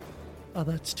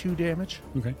 That's 2 damage.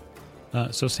 Okay.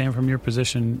 So, Sam, from your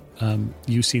position,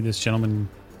 you see this gentleman,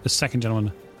 the second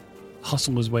gentleman,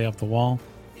 hustle his way up the wall.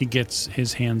 He gets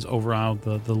his hands over out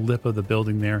the lip of the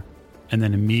building there, and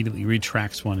then immediately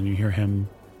retracts one, and you hear him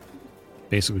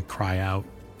basically cry out.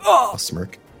 I'll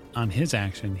smirk. On his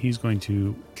action, he's going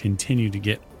to continue to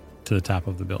get to the top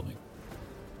of the building.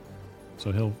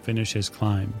 So he'll finish his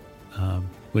climb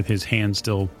with his hands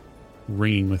still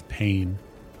ringing with pain,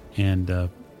 and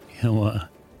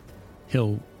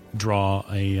he'll draw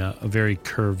a very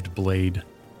curved blade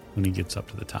when he gets up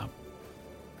to the top.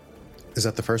 Is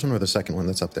that the first one or the second one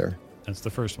that's up there? That's the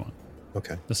first one.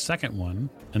 Okay. The second one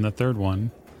and the third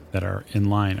one that are in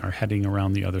line are heading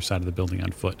around the other side of the building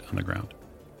on foot on the ground.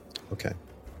 Okay.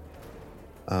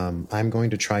 I'm going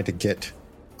to try to get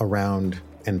around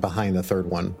and behind the third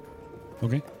one.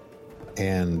 Okay.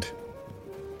 And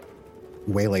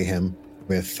waylay him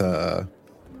with I'll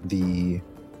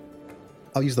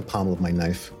use the pommel of my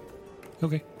knife.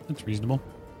 Okay, that's reasonable.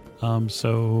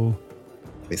 So...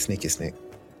 Wait, sneaky snake.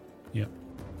 Yep.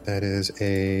 That is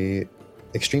a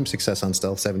extreme success on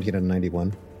stealth, 17 and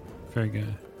 91. Very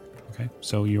good. Okay,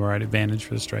 so you are at advantage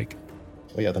for the strike.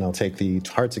 Well, yeah, then I'll take the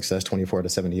hard success, 24 to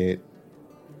 78.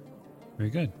 Very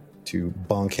good. To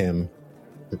bonk him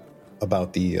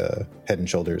about the head and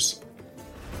shoulders.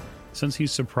 Since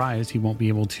he's surprised, he won't be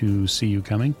able to see you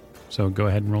coming. So go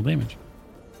ahead and roll damage.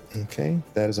 Okay,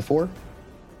 that is a 4.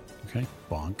 Okay,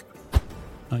 bonk.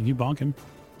 You bonk him.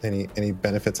 Any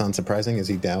benefits on surprising? Is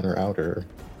he down or out? Or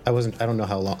I don't know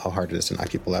how hard it is to knock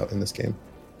people out in this game.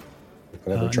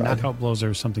 I've ever tried. Knockout blows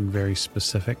are something very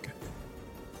specific.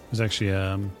 There's actually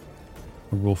a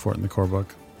rule for it in the core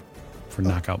book for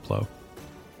knockout blow.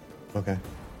 Okay,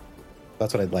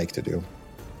 that's what I'd like to do.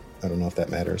 I don't know if that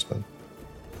matters, but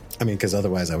I mean, because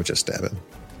otherwise I would just stab him.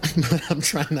 But I'm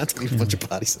trying not to leave a bunch of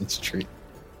bodies in the street.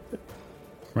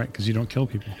 Right, because you don't kill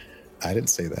people. I didn't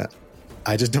say that.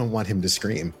 I just don't want him to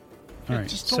scream. All right,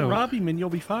 just don't rob him and you'll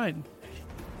be fine.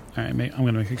 All right, I'm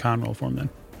going to make a con roll for him then.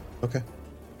 Okay.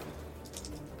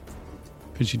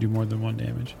 Could you do more than 1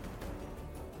 damage?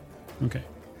 Okay.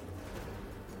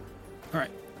 All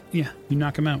right. Yeah, you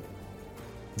knock him out.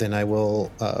 Then I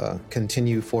will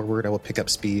continue forward. I will pick up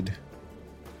speed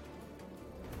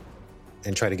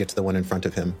and try to get to the one in front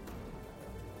of him.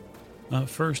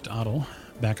 First, Awdel,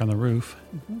 back on the roof.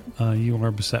 You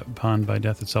are beset upon by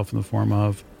death itself in the form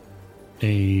of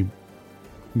a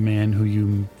man who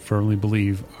you firmly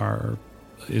believe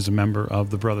is a member of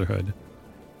the Brotherhood,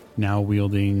 now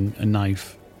wielding a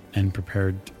knife and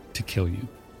prepared to kill you.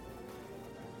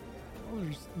 Well,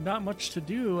 there's not much to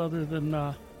do other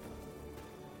than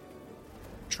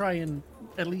try and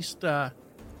at least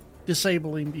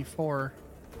disable him before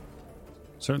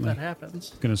Certainly. that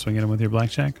happens. Going to swing at him with your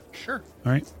blackjack? Sure.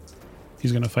 All right.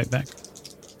 He's going to fight back.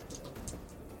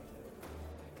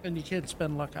 And you can't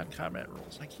spend luck on combat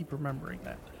rolls. I keep remembering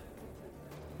that.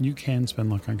 You can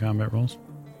spend luck on combat rolls.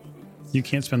 You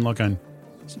can't spend luck on...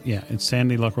 Yeah, it's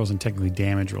sanity, luck rolls, and technically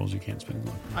damage rolls. You can't spend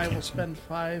luck. I will spend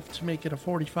 5 to make it a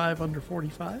 45 under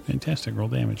 45. Fantastic. Roll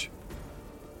damage.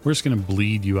 We're just going to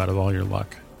bleed you out of all your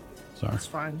luck. Sorry. That's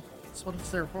fine. That's what it's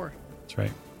there for. That's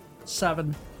right.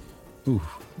 7. Ooh.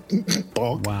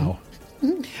 Wow.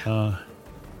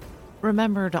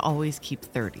 Remember to always keep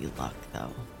 30 luck,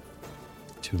 though.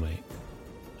 Too late.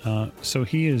 So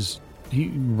he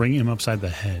ringing him upside the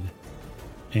head,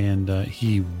 and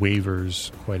he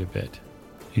wavers quite a bit.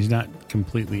 He's not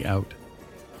completely out,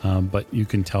 but you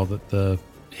can tell that the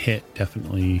hit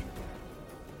definitely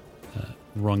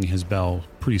rung his bell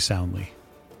pretty soundly.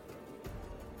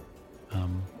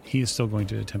 He is still going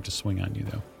to attempt to swing on you,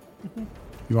 though. Mm-hmm.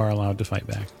 You are allowed to fight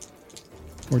back.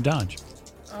 Or dodge.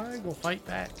 I will fight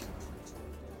back.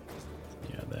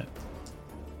 Yeah, that.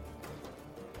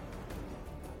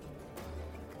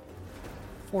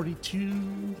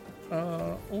 42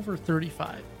 over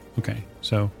 35. Okay,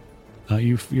 so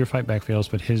your fight back fails,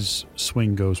 but his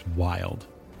swing goes wild.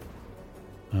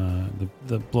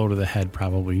 The blow to the head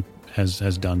probably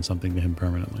has done something to him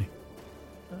permanently.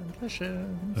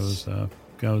 Concussions.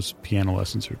 Those piano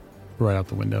lessons are right out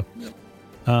the window.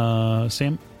 Yep.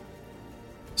 Sam?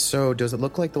 So does it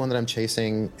look like the one that I'm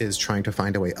chasing is trying to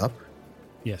find a way up?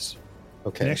 Yes.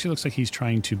 Okay. It actually looks like he's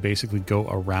trying to basically go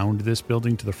around this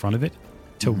building to the front of it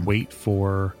to wait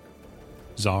for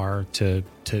Czar to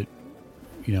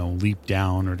leap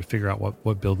down or to figure out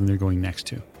what building they're going next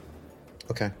to.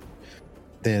 Okay.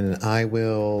 Then I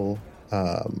will,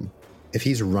 if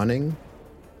he's running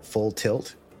full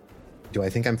tilt, do I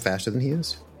think I'm faster than he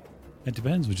is? It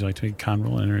depends. Would you like to make a con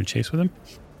roll and enter a chase with him?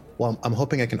 Well, I'm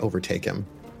hoping I can overtake him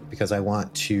because I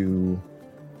want to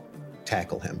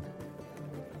tackle him.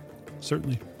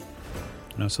 Certainly.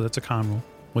 No, so that's a con roll.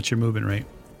 What's your movement rate?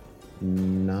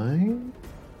 9?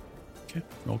 Okay,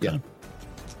 roll con.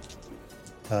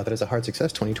 That is a hard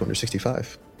success, 20 to under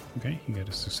 65. Okay, you got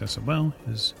a success as well.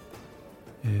 Is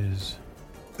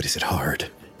But is it hard?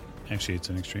 actually it's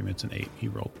an extreme. It's an 8. He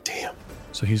rolled. Damn.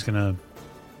 So he's gonna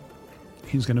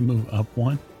move up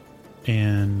 1,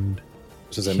 and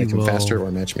So does that make him faster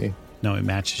or match me? no, it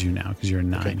matches you now because you're a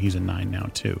 9. Okay. He's a 9 now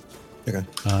too. Okay.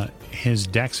 His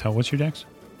dex. What's your dex?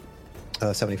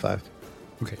 75.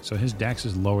 Okay, so his dex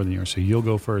is lower than yours, so you'll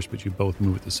go first, but you both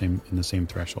move at in the same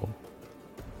threshold.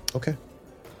 Okay.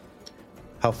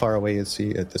 How far away is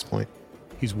he at this point?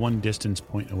 He's 1 distance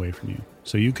point away from you,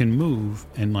 so you can move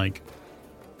and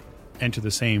enter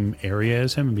the same area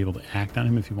as him and be able to act on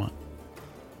him if you want.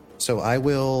 So I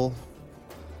will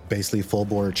basically full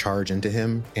bore charge into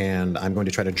him, and I'm going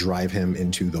to try to drive him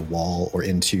into the wall or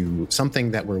into something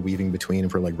that we're weaving between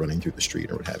if we're running through the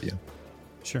street or what have you.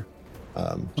 Sure. So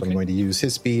Okay. I'm going to use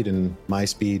his speed and my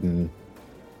speed and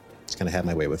just kind of have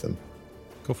my way with him.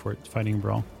 Go for it. Fighting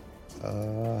brawl.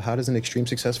 How does an extreme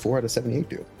success 4 out of 78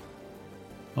 do?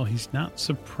 Well, he's not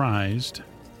surprised.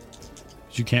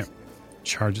 You can't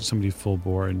charge at somebody full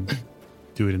bore and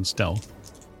do it in stealth.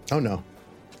 Oh, no.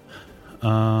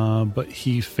 But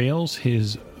he fails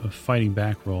his fighting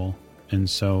back roll, and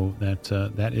so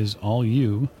that is all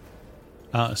you.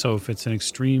 So if it's an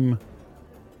extreme,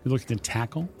 you're looking to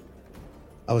tackle.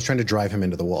 I was trying to drive him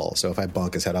into the wall, so if I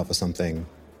bonk his head off of something,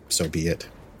 so be it.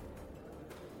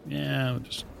 Yeah, I'll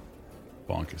just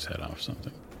bonk his head off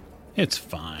something. It's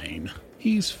fine.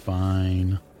 He's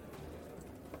fine.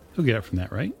 He'll get up from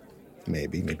that, right?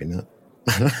 Maybe, maybe not.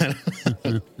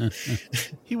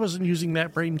 He wasn't using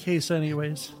that brain case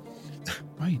anyways.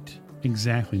 Right.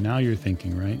 Exactly. Now you're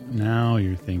thinking, right? Now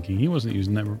you're thinking. He wasn't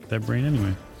using that brain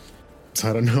anyway. So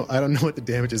I don't know what the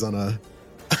damage is on a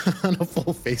on a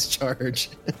full face charge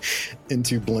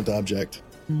into blunt object.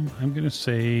 I'm gonna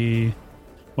say,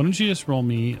 why don't you just roll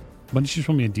me a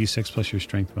d6 plus your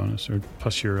strength bonus, or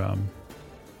plus your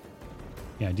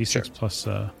d6 Sure. plus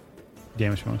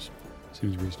damage bonus.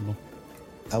 Seems reasonable.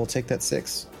 I will take that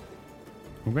 6.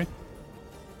 Okay.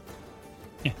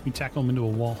 Yeah, you tackle him into a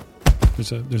wall.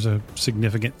 There's a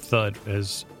significant thud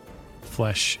as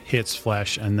flesh hits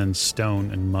flesh and then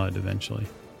stone and mud eventually.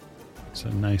 It's a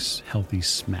nice healthy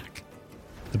smack.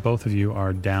 The both of you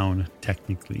are down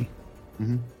technically,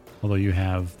 although you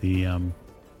have the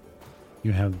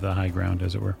high ground,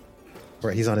 as it were.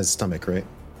 Right, he's on his stomach, right?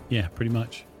 Yeah, pretty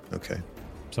much. Okay.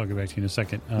 So I'll get back to you in a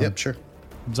second. Yep, sure.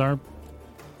 Czar,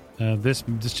 this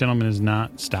gentleman is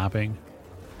not stopping.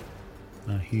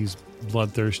 He's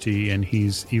bloodthirsty, and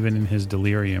he's even in his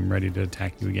delirium ready to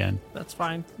attack you again. That's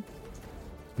fine.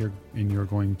 You're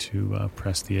going to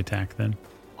press the attack then.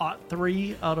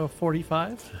 3 out of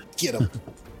 45. Get him.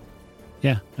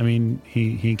 Yeah, I mean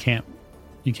he can't.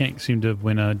 You can't seem to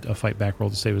win a fight back roll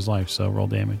to save his life. So roll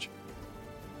damage.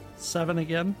 7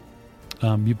 again.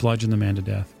 You bludgeon the man to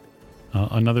death.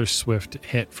 Another swift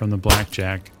hit from the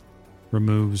blackjack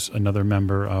removes another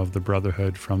member of the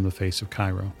Brotherhood from the face of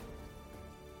Cairo.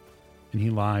 And he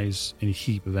lies in a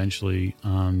heap eventually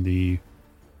on the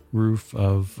roof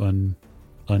of an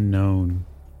unknown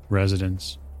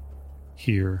residence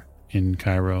here in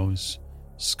Cairo. His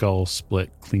skull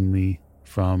split cleanly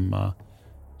from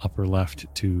upper left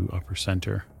to upper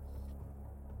center.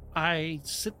 I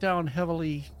sit down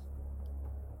heavily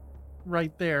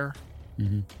right there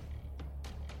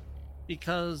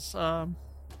because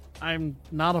I'm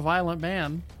not a violent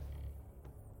man.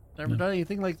 Never done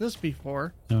anything like this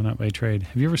before. No, not by trade.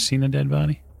 Have you ever seen a dead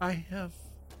body? I have.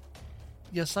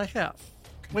 Yes, I have.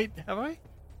 Wait, have I?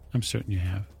 I'm certain you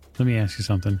have. Let me ask you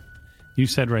something. You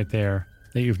said right there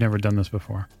that you've never done this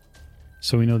before.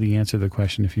 So we know the answer to the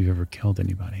question if you've ever killed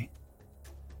anybody.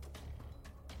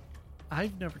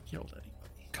 I've never killed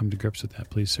anybody. Come to grips with that,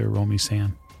 please, sir. Roll me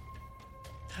Sam.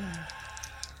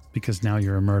 Because now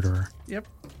you're a murderer. Yep.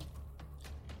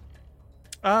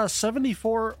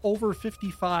 74 over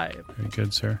 55. Very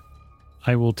good, sir.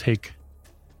 I will take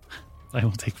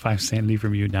 5 sanity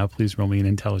from you. Now please roll me an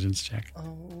intelligence check.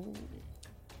 Oh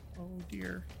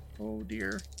dear. Oh,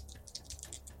 dear.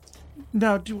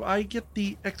 Now, do I get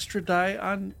the extra die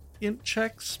on int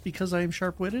checks because I am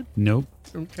sharp-witted? Nope.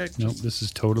 Okay. Nope, this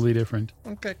is totally different.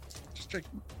 Okay. Just check.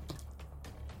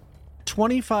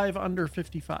 25 under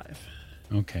 55.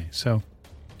 Okay, so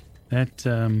that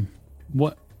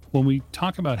when we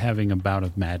talk about having a bout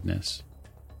of madness,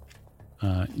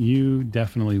 you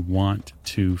definitely want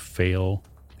to fail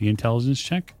the intelligence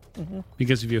check,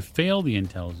 because if you fail the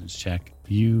intelligence check,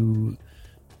 you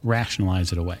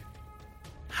rationalize it away.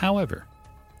 However,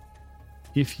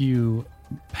 if you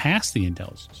pass the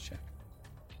intelligence check,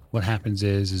 what happens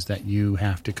is that you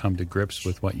have to come to grips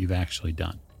with what you've actually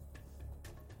done.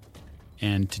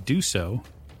 And to do so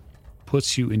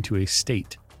puts you into a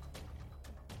state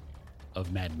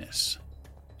of madness.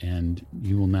 And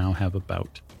you will now have a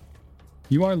bout.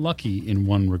 You are lucky in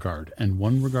one regard, and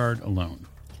one regard alone.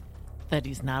 That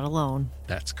he's not alone.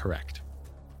 That's correct.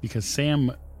 Because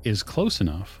Sam is close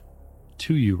enough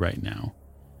to you right now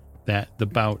that the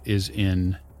bout is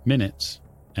in minutes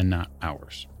and not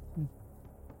hours.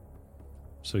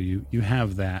 So you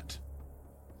have that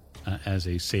as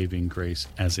a saving grace,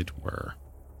 as it were.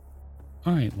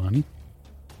 All right, Lonnie.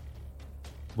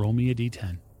 Roll me a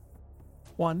d10.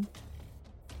 1.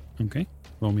 Okay.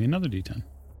 Roll me another d10.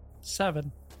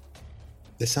 7.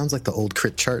 This sounds like the old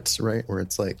crit charts, right? Where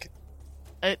it's like...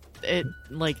 It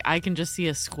like, I can just see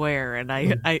a square, and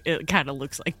it kind of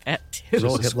looks like that, too.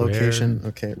 Roll Just a hit square. location.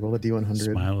 Okay, roll a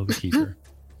D100. Smile of the keeper.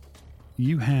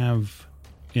 You have,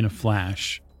 in a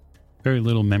flash, very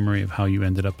little memory of how you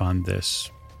ended up on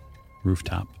this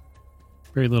rooftop.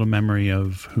 Very little memory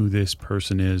of who this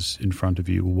person is in front of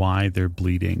you, why they're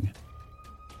bleeding.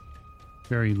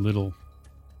 Very little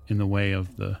in the way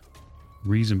of the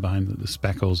reason behind the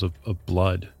speckles of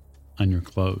blood on your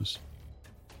clothes.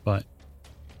 But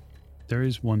there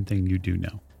is one thing you do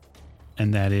know,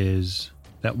 and that is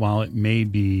that while it may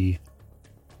be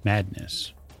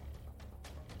madness,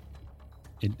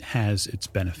 it has its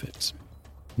benefits.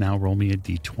 Now roll me a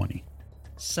d20.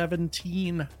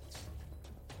 17.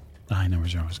 The high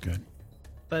numbers are always good.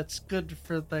 That's good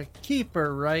for the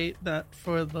keeper, right? Not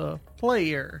for the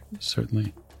player.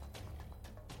 Certainly.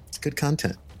 It's good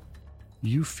content.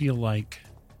 You feel like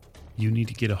you need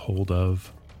to get a hold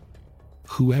of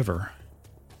whoever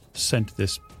sent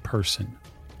this person,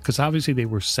 because obviously they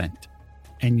were sent,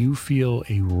 and you feel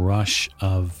a rush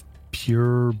of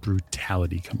pure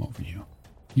brutality come over you.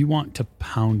 You want to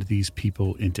pound these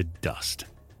people into dust.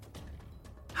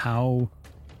 How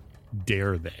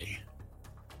dare they?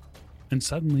 And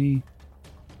suddenly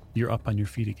you're up on your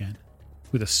feet again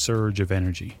with a surge of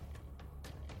energy,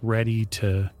 ready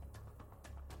to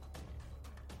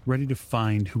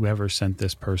find whoever sent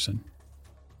this person.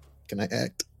 Can I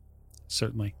act?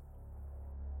 Certainly.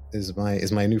 Is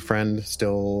my new friend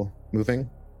still moving?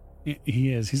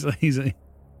 He is.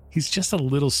 He's just a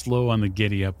little slow on the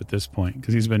giddy up at this point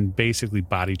because he's been basically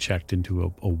body checked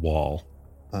into a wall.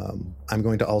 I'm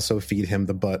going to also feed him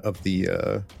the butt of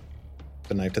the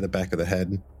knife to the back of the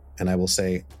head, and I will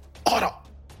say, Awdel!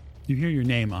 You hear your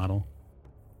name, Awdel.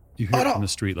 You hear it from the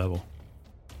street level.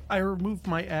 I remove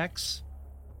my axe.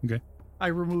 Okay. I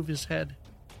remove his head.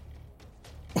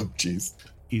 Oh, jeez.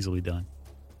 Easily done.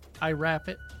 I wrap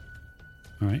it.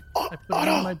 All right. I put it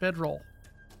on my bedroll.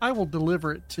 I will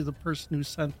deliver it to the person who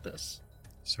sent this.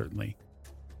 Certainly.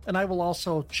 And I will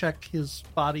also check his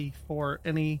body for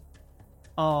any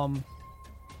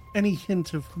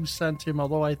hint of who sent him,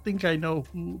 although I think I know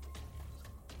who.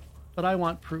 But I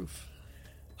want proof.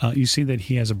 You see that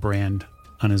he has a brand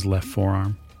on his left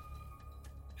forearm.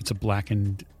 It's a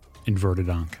blackened inverted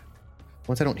ankh.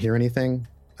 Once I don't hear anything,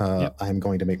 Yep. I'm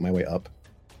going to make my way up.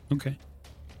 Okay.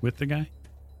 With the guy?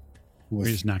 Or you're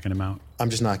just knocking him out? I'm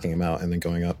just knocking him out and then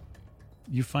going up.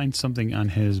 You find something on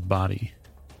his body.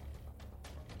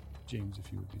 James,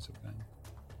 if you would be so kind.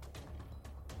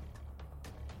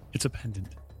 It's a pendant.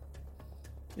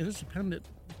 It is a pendant.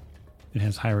 It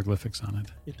has hieroglyphics on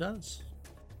it. It does.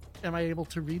 Am I able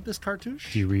to read this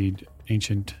cartouche? Do you read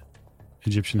ancient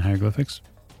Egyptian hieroglyphics?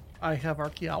 I have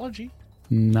archaeology.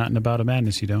 Not in About a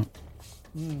Madness, you don't.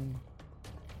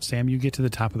 Sam, you get to the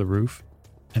top of the roof,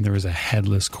 and there is a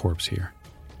headless corpse here.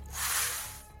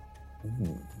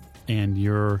 And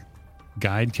your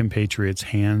guide compatriot's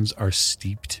hands are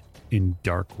steeped in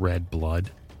dark red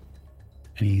blood,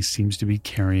 and he seems to be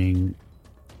carrying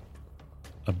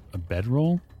a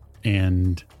bedroll,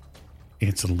 and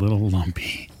it's a little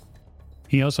lumpy.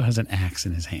 He also has an axe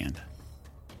in his hand,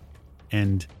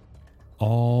 and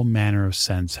all manner of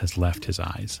sense has left his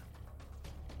eyes.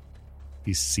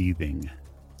 He's seething.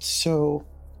 So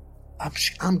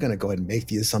I'm going to go ahead and make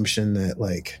the assumption that,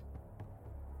 like,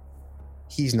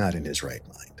 he's not in his right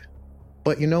mind.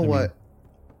 But you know what?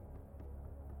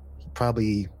 He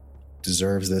probably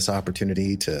deserves this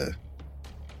opportunity to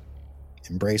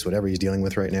embrace whatever he's dealing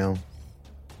with right now.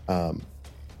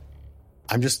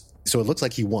 So it looks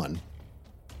like he won.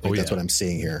 That's what I'm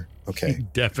seeing here. Okay. He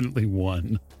definitely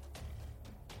won.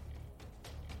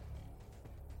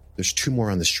 There's 2 more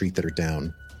on the street that are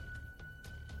down.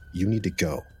 You need to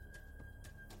go.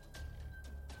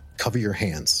 Cover your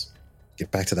hands.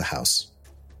 Get back to the house.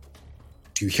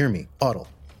 Do you hear me? Awdel.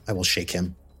 I will shake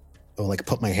him. I will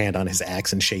put my hand on his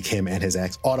axe and shake him and his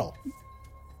axe. Awdel.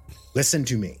 Listen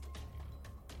to me.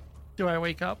 Do I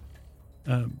wake up?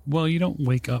 Well, you don't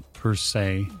wake up per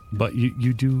se, but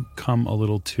you do come a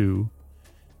little to,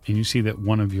 and you see that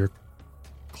one of your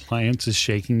clients is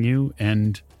shaking you,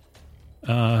 and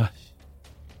oh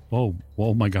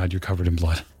my God, you're covered in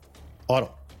blood. Awdel,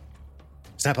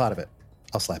 snap out of it.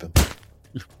 I'll slap him.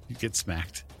 You get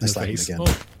smacked. I slap him again.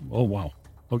 Oh wow.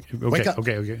 Okay. Wake up.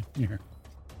 Okay. Here.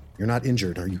 You're not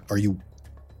injured, are you?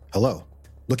 Hello.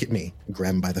 Look at me.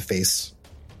 Grab him by the face.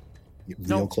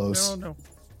 Real close.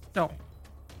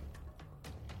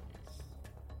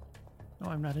 No,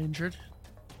 I'm not injured.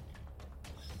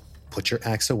 Put your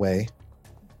axe away.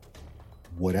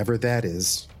 Whatever that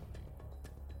is.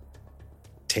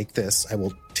 Take this. I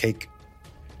will take,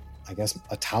 I guess,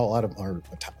 a towel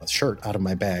a shirt out of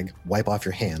my bag. Wipe off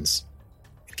your hands.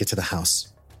 And get to the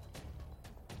house.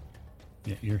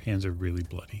 Yeah, your hands are really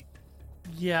bloody.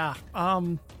 Yeah.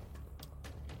 I'm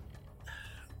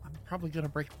probably gonna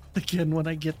break again when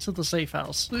I get to the safe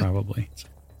house. Probably.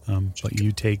 But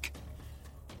you take.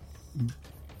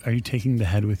 Are you taking the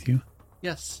head with you?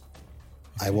 Yes.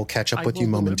 I will catch up with you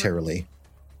momentarily.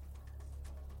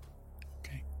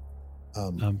 Okay.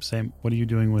 Sam, what are you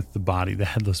doing with the body, the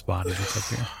headless body that's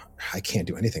up here? I can't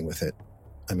do anything with it.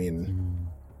 I mean,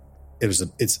 it's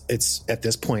at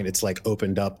this point, it's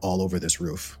opened up all over this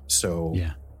roof. So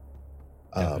yeah.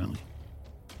 Definitely.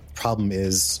 Problem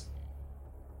is,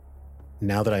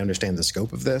 now that I understand the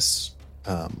scope of this,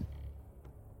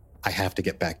 I have to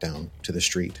get back down to the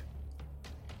street,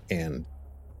 and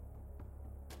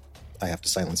I have to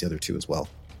silence the other 2 as well.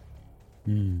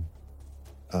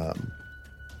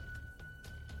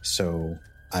 So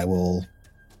I will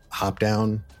hop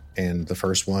down, and the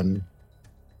first one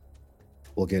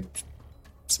will get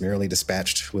summarily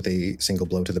dispatched with a single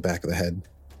blow to the back of the head.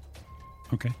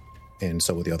 Okay. And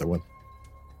so will the other one.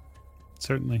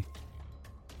 Certainly.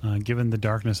 Given the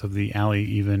darkness of the alley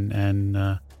even,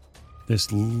 and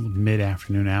this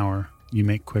mid-afternoon hour, you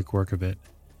make quick work of it.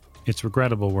 It's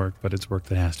regrettable work, but it's work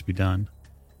that has to be done.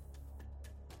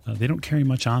 They don't carry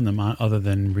much on them other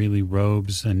than really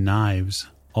robes and knives,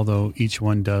 although each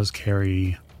one does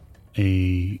carry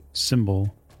a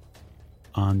symbol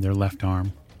on their left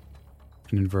arm,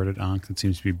 an inverted ankh that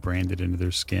seems to be branded into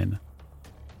their skin.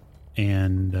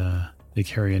 And they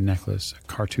carry a necklace, a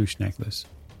cartouche necklace,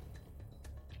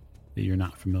 that you're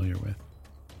not familiar with.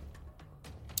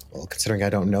 Well, considering I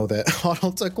don't know that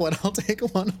Awdel took one, I'll take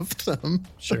one of them.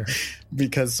 Sure.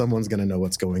 Because someone's going to know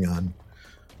what's going on.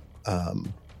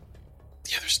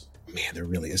 There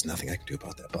really is nothing I can do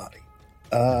about that body.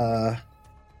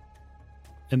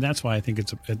 And that's why I think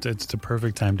it's the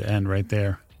perfect time to end right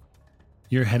there.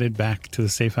 You're headed back to the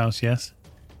safe house, yes?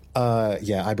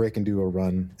 Yeah, I break and do a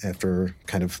run after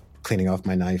kind of cleaning off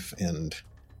my knife, and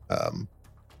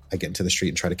I get into the street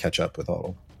and try to catch up with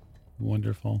Awdel.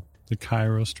 Wonderful. The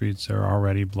Cairo streets are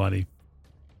already bloody.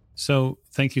 So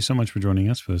thank you so much for joining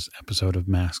us for this episode of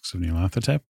Masks of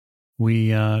Nyarlathotep.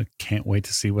 We can't wait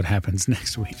to see what happens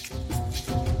next week.